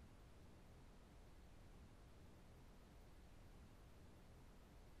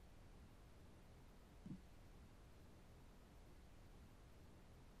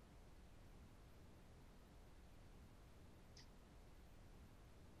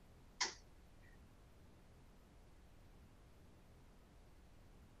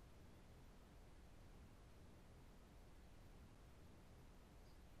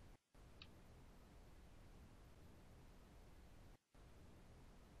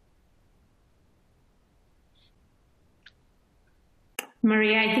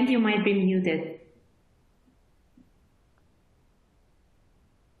 Maria, I think you might be muted.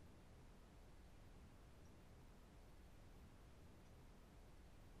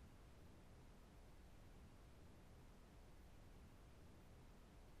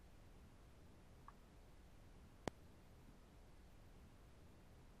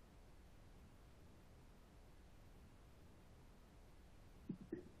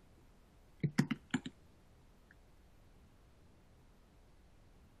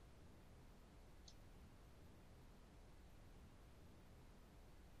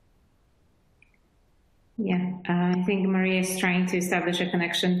 Yeah, I think Maria is trying to establish a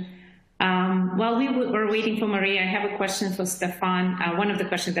connection. While we were waiting for Maria, I have a question for Stefan. One of the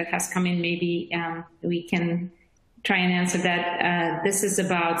questions that has come in, maybe we can try and answer that. This is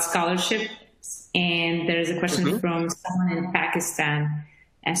about scholarship, and there is a question from someone in Pakistan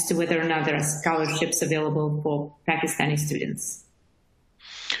as to whether or not there are scholarships available for Pakistani students.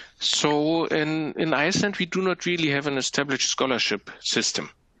 So in Iceland, we do not really have an established scholarship system.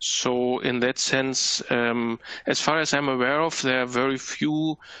 So in that sense, as far as I'm aware of, there are very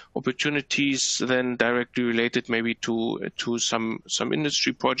few opportunities then directly related maybe to some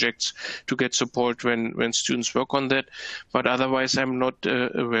industry projects to get support when students work on that. But otherwise, I'm not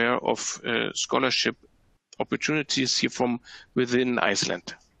aware of scholarship opportunities here from within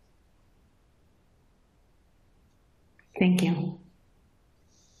Iceland. Thank you.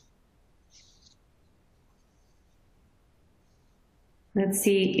 Let's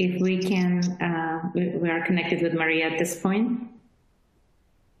see if we can, we are connected with Maria at this point.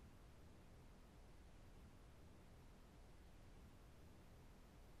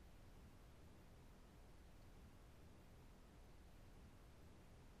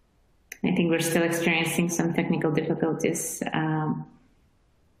 I think we're still experiencing some technical difficulties.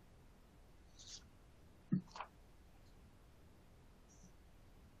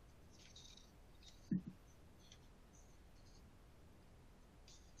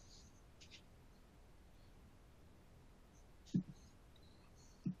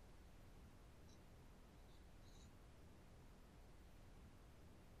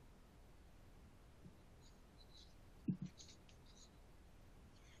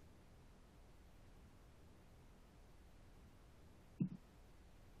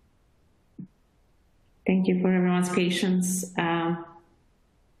 Thank you for everyone's patience. I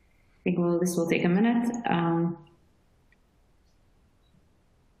think this will take a minute.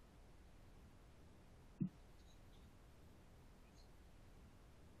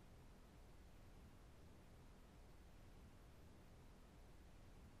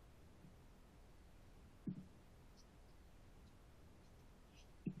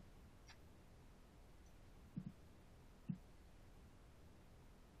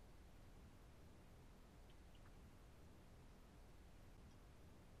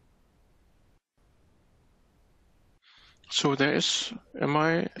 So am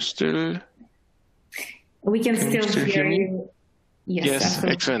I still We can still hear you. Yes,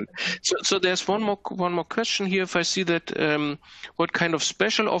 excellent. So there's one more question here. If I see that, what kind of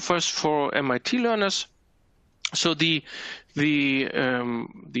special offers for MIT learners? So the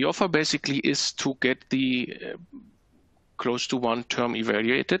offer basically is to get the close to 1 term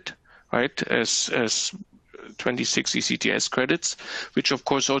evaluated, right, as 26 ECTS credits, which of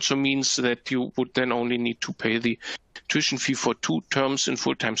course also means that you would then only need to pay the tuition fee for 2 terms in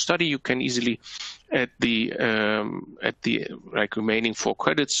full-time study. You can easily add the like remaining 4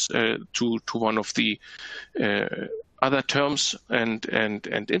 credits to one of the other terms and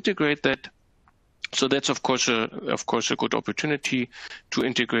integrate that. So that's of course a good opportunity to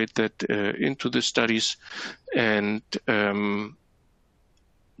integrate that into the studies. And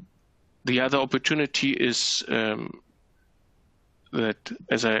the other opportunity is that,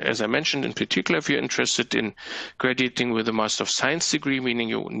 as I mentioned, in particular, if you're interested in graduating with a Master of Science degree, meaning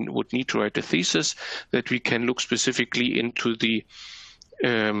you would need to write a thesis, that we can look specifically into the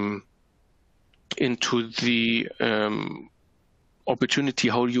opportunity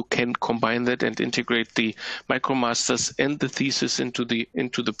how you can combine that and integrate the MicroMasters and the thesis into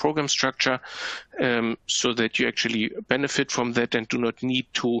the program structure, so that you actually benefit from that and do not need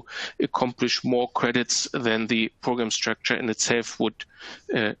to accomplish more credits than the program structure in itself would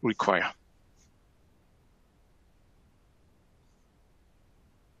require.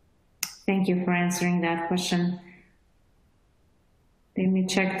 Thank you for answering that question. Let me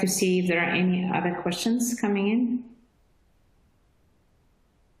check to see if there are any other questions coming in.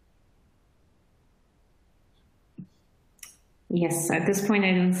 Yes, at this point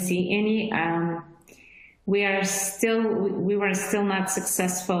I don't see any. We were still not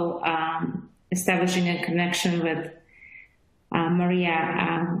successful establishing a connection with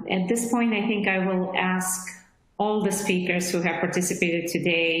Maria. At this point, I think I will ask all the speakers who have participated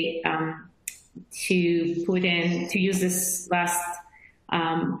today to use this last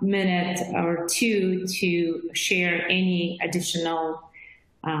minute or two to share any additional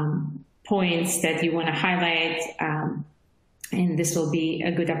points that you want to highlight. And this will be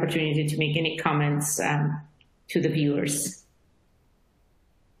a good opportunity to make any comments to the viewers.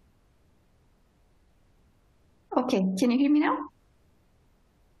 Okay, can you hear me now?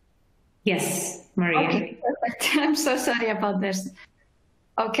 Yes, Maria. Okay, perfect. I'm so sorry about this.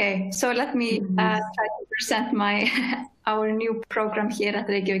 Okay, so let me try to present our new program here at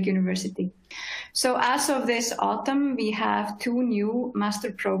Reykjavík University. So as of this autumn, we have 2 new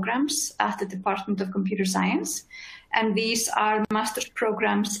master programs at the Department of Computer Science, and these are master's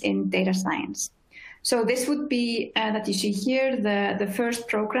programs in data science. So this would be, that you see here, the first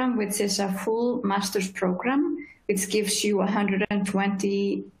program, which is a full master's program, which gives you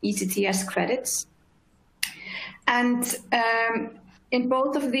 120 ECTS credits. And in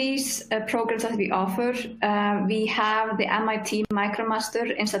both of these programs that we offer, we have the MIT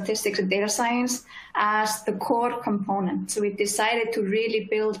MicroMaster in Statistics and Data Science as the core component. So we decided to really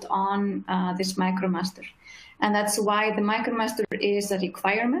build on this MicroMaster. And that's why the MicroMaster is a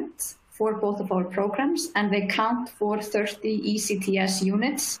requirement for both of our programs, and they count for 30 ECTS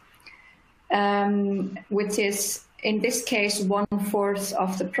units, which is, in this case, 1/4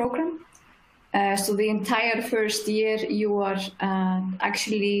 of the program. So the entire first year, you are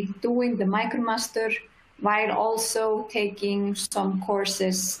actually doing the MicroMaster while also taking some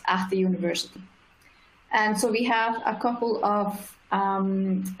courses at the university. And so we have a couple of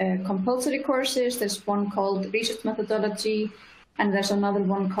compulsory courses. There's one called Research Methodology, and there's another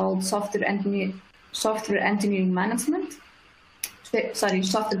one called Software Engineering Management.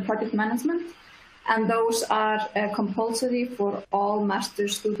 Software Project Management. And those are compulsory for all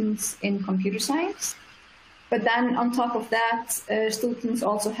master's students in computer science. But then on top of that, students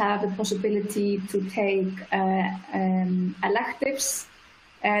also have the possibility to take electives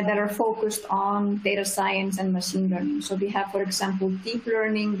that are focused on data science and machine learning. So we have, for example, deep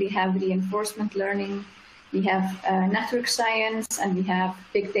learning, we have reinforcement learning, we have network science, and we have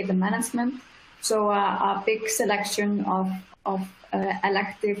big data management. So a big selection of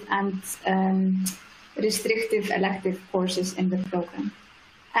elective and restrictive elective courses in the program.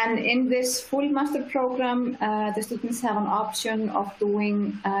 And in this full master program, the students have an option of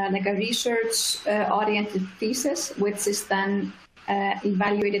doing like a research-oriented thesis, which is then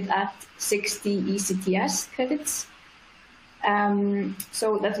evaluated at 60 ECTS credits.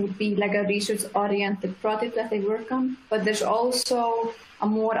 So that would be like a research-oriented project that they work on. But there's also a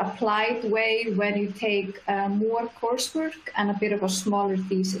more applied way where you take more coursework and a bit of a smaller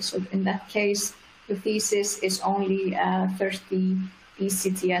thesis. So in that case, the thesis is only 30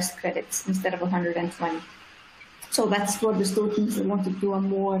 ECTS credits instead of 120. So that's for the students that want to do a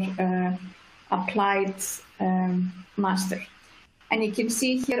applied master. And you can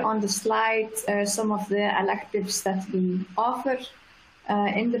see here on the slide some of the electives that we offer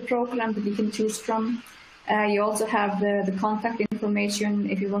in the program that you can choose from. You also have the contact information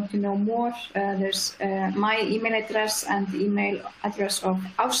if you want to know more. There's my email address and the email address of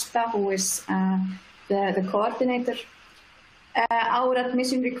Ásta, who is the coordinator. Our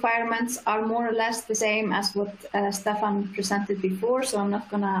admission requirements are more or less the same as what Stefan presented before, so I'm not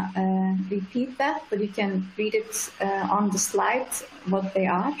going to repeat that, but you can read it on the slide, what they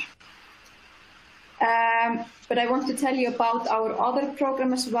are. But I want to tell you about our other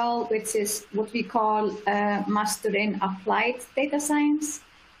program as well, which is what we call Master in Applied Data Science,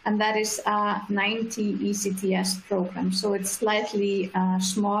 and that is a 90 ECTS program. So it's slightly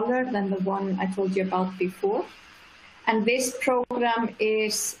smaller than the one I told you about before. And this program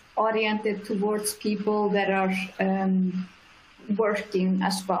is oriented towards people that are working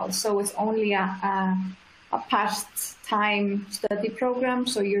as well. So it's only a past-time study program,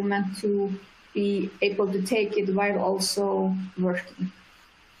 so you're meant to be able to take it while also working.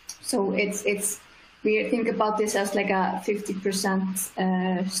 So we think about this as like a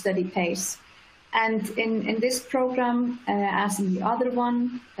 50% study pace. And in this program, as in the other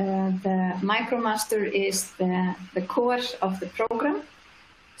one, the MicroMaster is the core of the program.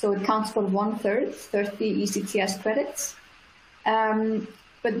 So it counts for 1/3, 30 ECTS credits.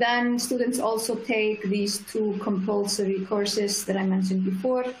 But then students also take these 2 compulsory courses that I mentioned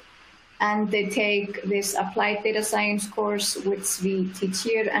before. And they take this applied data science course, which we teach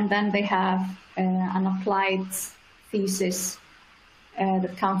here, and then they have an applied thesis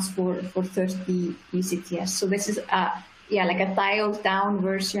that counts for 30 ECTS. So this is like a dialed down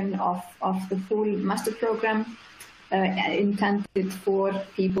version of the full master program intended for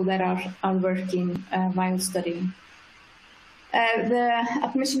people that are working while studying. The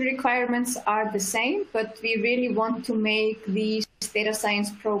admission requirements are the same, but we really want to make these data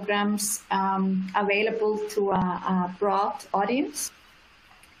science programs available to a broad audience,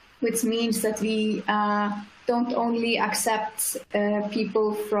 which means that we don't only accept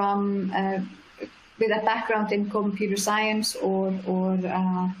people from with a background in computer science or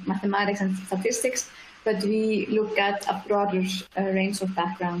mathematics and statistics, but we look at a broader range of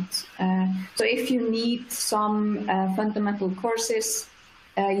backgrounds. So if you need some fundamental courses,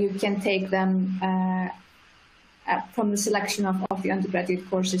 you can take them from the selection of the undergraduate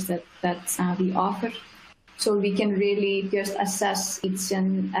courses that we offer. So we can really just assess each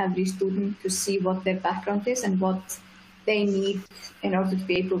and every student to see what their background is and what they need in order to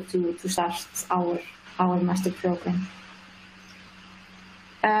be able to start our master program.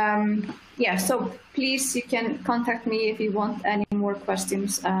 So please, you can contact me if you want any more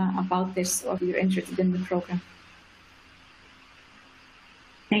questions about this or if you're interested in the program.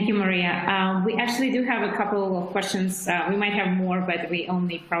 Thank you, Maria. We actually do have a couple of questions. We might have more, but we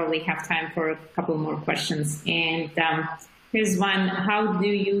only probably have time for a couple more questions. And here's one. How do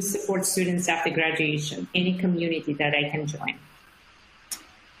you support students after graduation? Any community that I can join?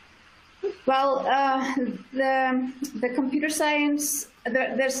 Well, the computer science,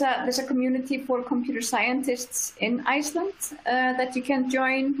 there's a community for computer scientists in Iceland that you can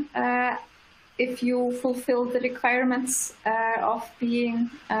join if you fulfill the requirements of being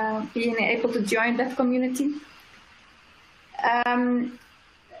able to join that community.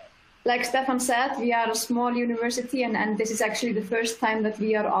 Like Stefan said, we are a small university, and this is actually the first time that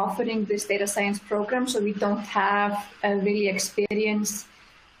we are offering this data science program, so we don't have really experience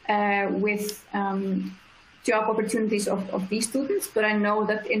with job opportunities of these students, but I know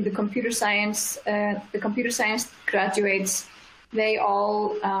that in the computer science graduates, they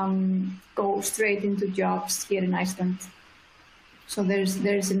all go straight into jobs here in Iceland. So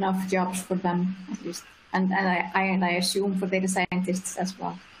there's enough jobs for them at least, and I assume for data scientists as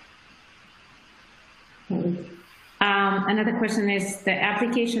well. Another question is, the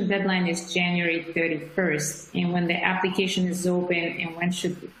application deadline is January 31st, and when the application is open, and when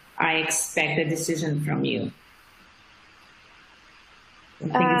should I expect a decision from you?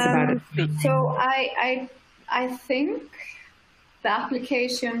 I think it's about it. So I think the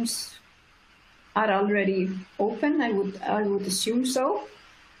applications are already open. I would assume so,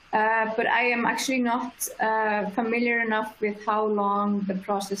 but I am actually not familiar enough with how long the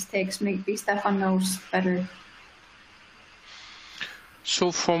process takes. Maybe Stefan knows better.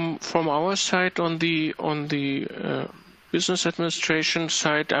 So from our side on the business administration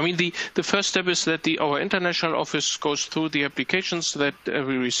side, I mean, the first step is that our international office goes through the applications that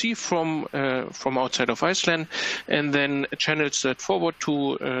we receive from outside of Iceland, and then channels that forward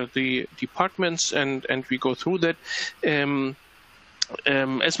to the departments, and we go through that.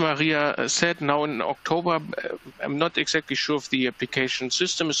 As Maria said, now in October, I'm not exactly sure if the application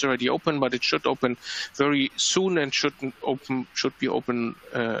system is already open, but it should open very soon and should be open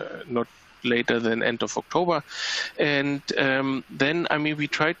not later than end of October. And then, I mean, we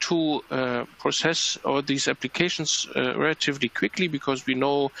try to process all these applications relatively quickly, because we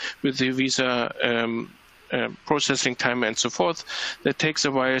know with the visa processing time and so forth, that takes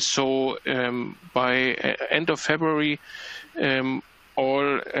a while. So by end of February,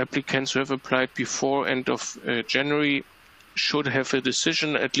 all applicants who have applied before end of January should have a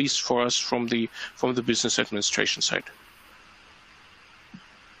decision, at least for us from the business administration side.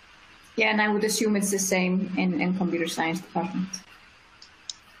 Yeah, and I would assume it's the same in computer science department.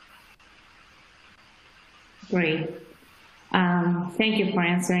 Great. Thank you for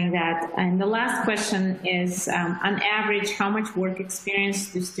answering that. And the last question is, on average, how much work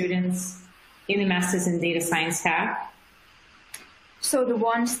experience do students in the Masters in Data Science have? So the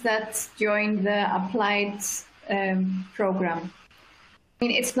ones that join the applied program, I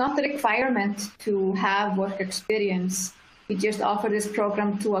mean, it's not the requirement to have work experience. We just offer this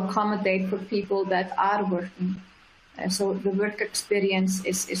program to accommodate for people that are working. So the work experience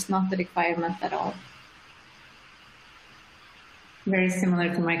is not the requirement at all. Very similar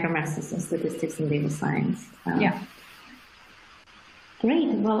to MicroMasters in Statistics and Data Science. Yeah. Great.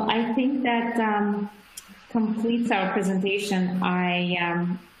 Well, I think that completes our presentation.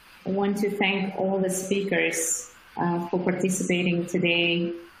 I want to thank all the speakers for participating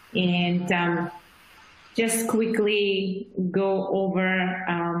today, and just quickly go over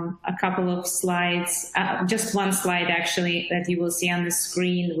a couple of slides, just one slide actually that you will see on the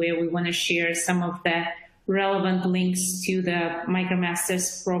screen, where we want to share some of the relevant links to the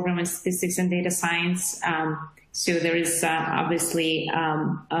MicroMasters program in Statistics and Data Science. So there is obviously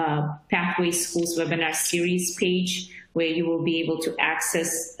a Pathway Schools webinar series page where you will be able to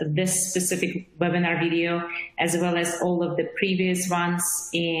access this specific webinar video as well as all of the previous ones.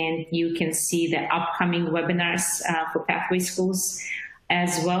 And you can see the upcoming webinars for Pathway Schools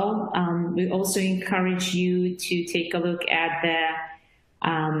as well. We also encourage you to take a look at the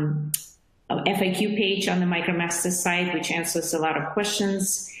FAQ page on the MicroMasters site, which answers a lot of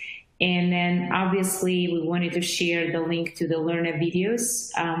questions. And then obviously we wanted to share the link to the learner videos,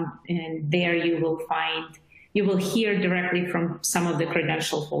 and there you will hear directly from some of the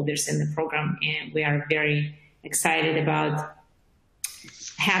credential holders in the program. And we are very excited about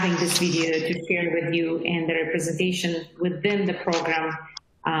having this video to share with you, and the representation within the program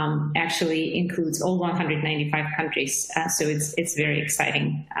actually includes all 195 countries. So it's very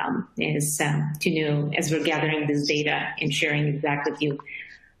exciting to know as we're gathering this data and sharing it back with you.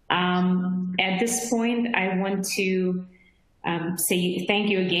 At this point, I want to say thank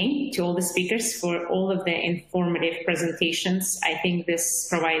you again to all the speakers for all of the informative presentations. I think this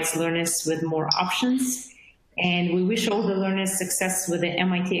provides learners with more options, and we wish all the learners success with the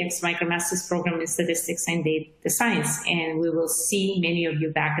MITx MicroMasters program in Statistics and Data Science, and we will see many of you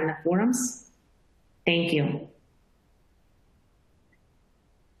back in the forums. Thank you.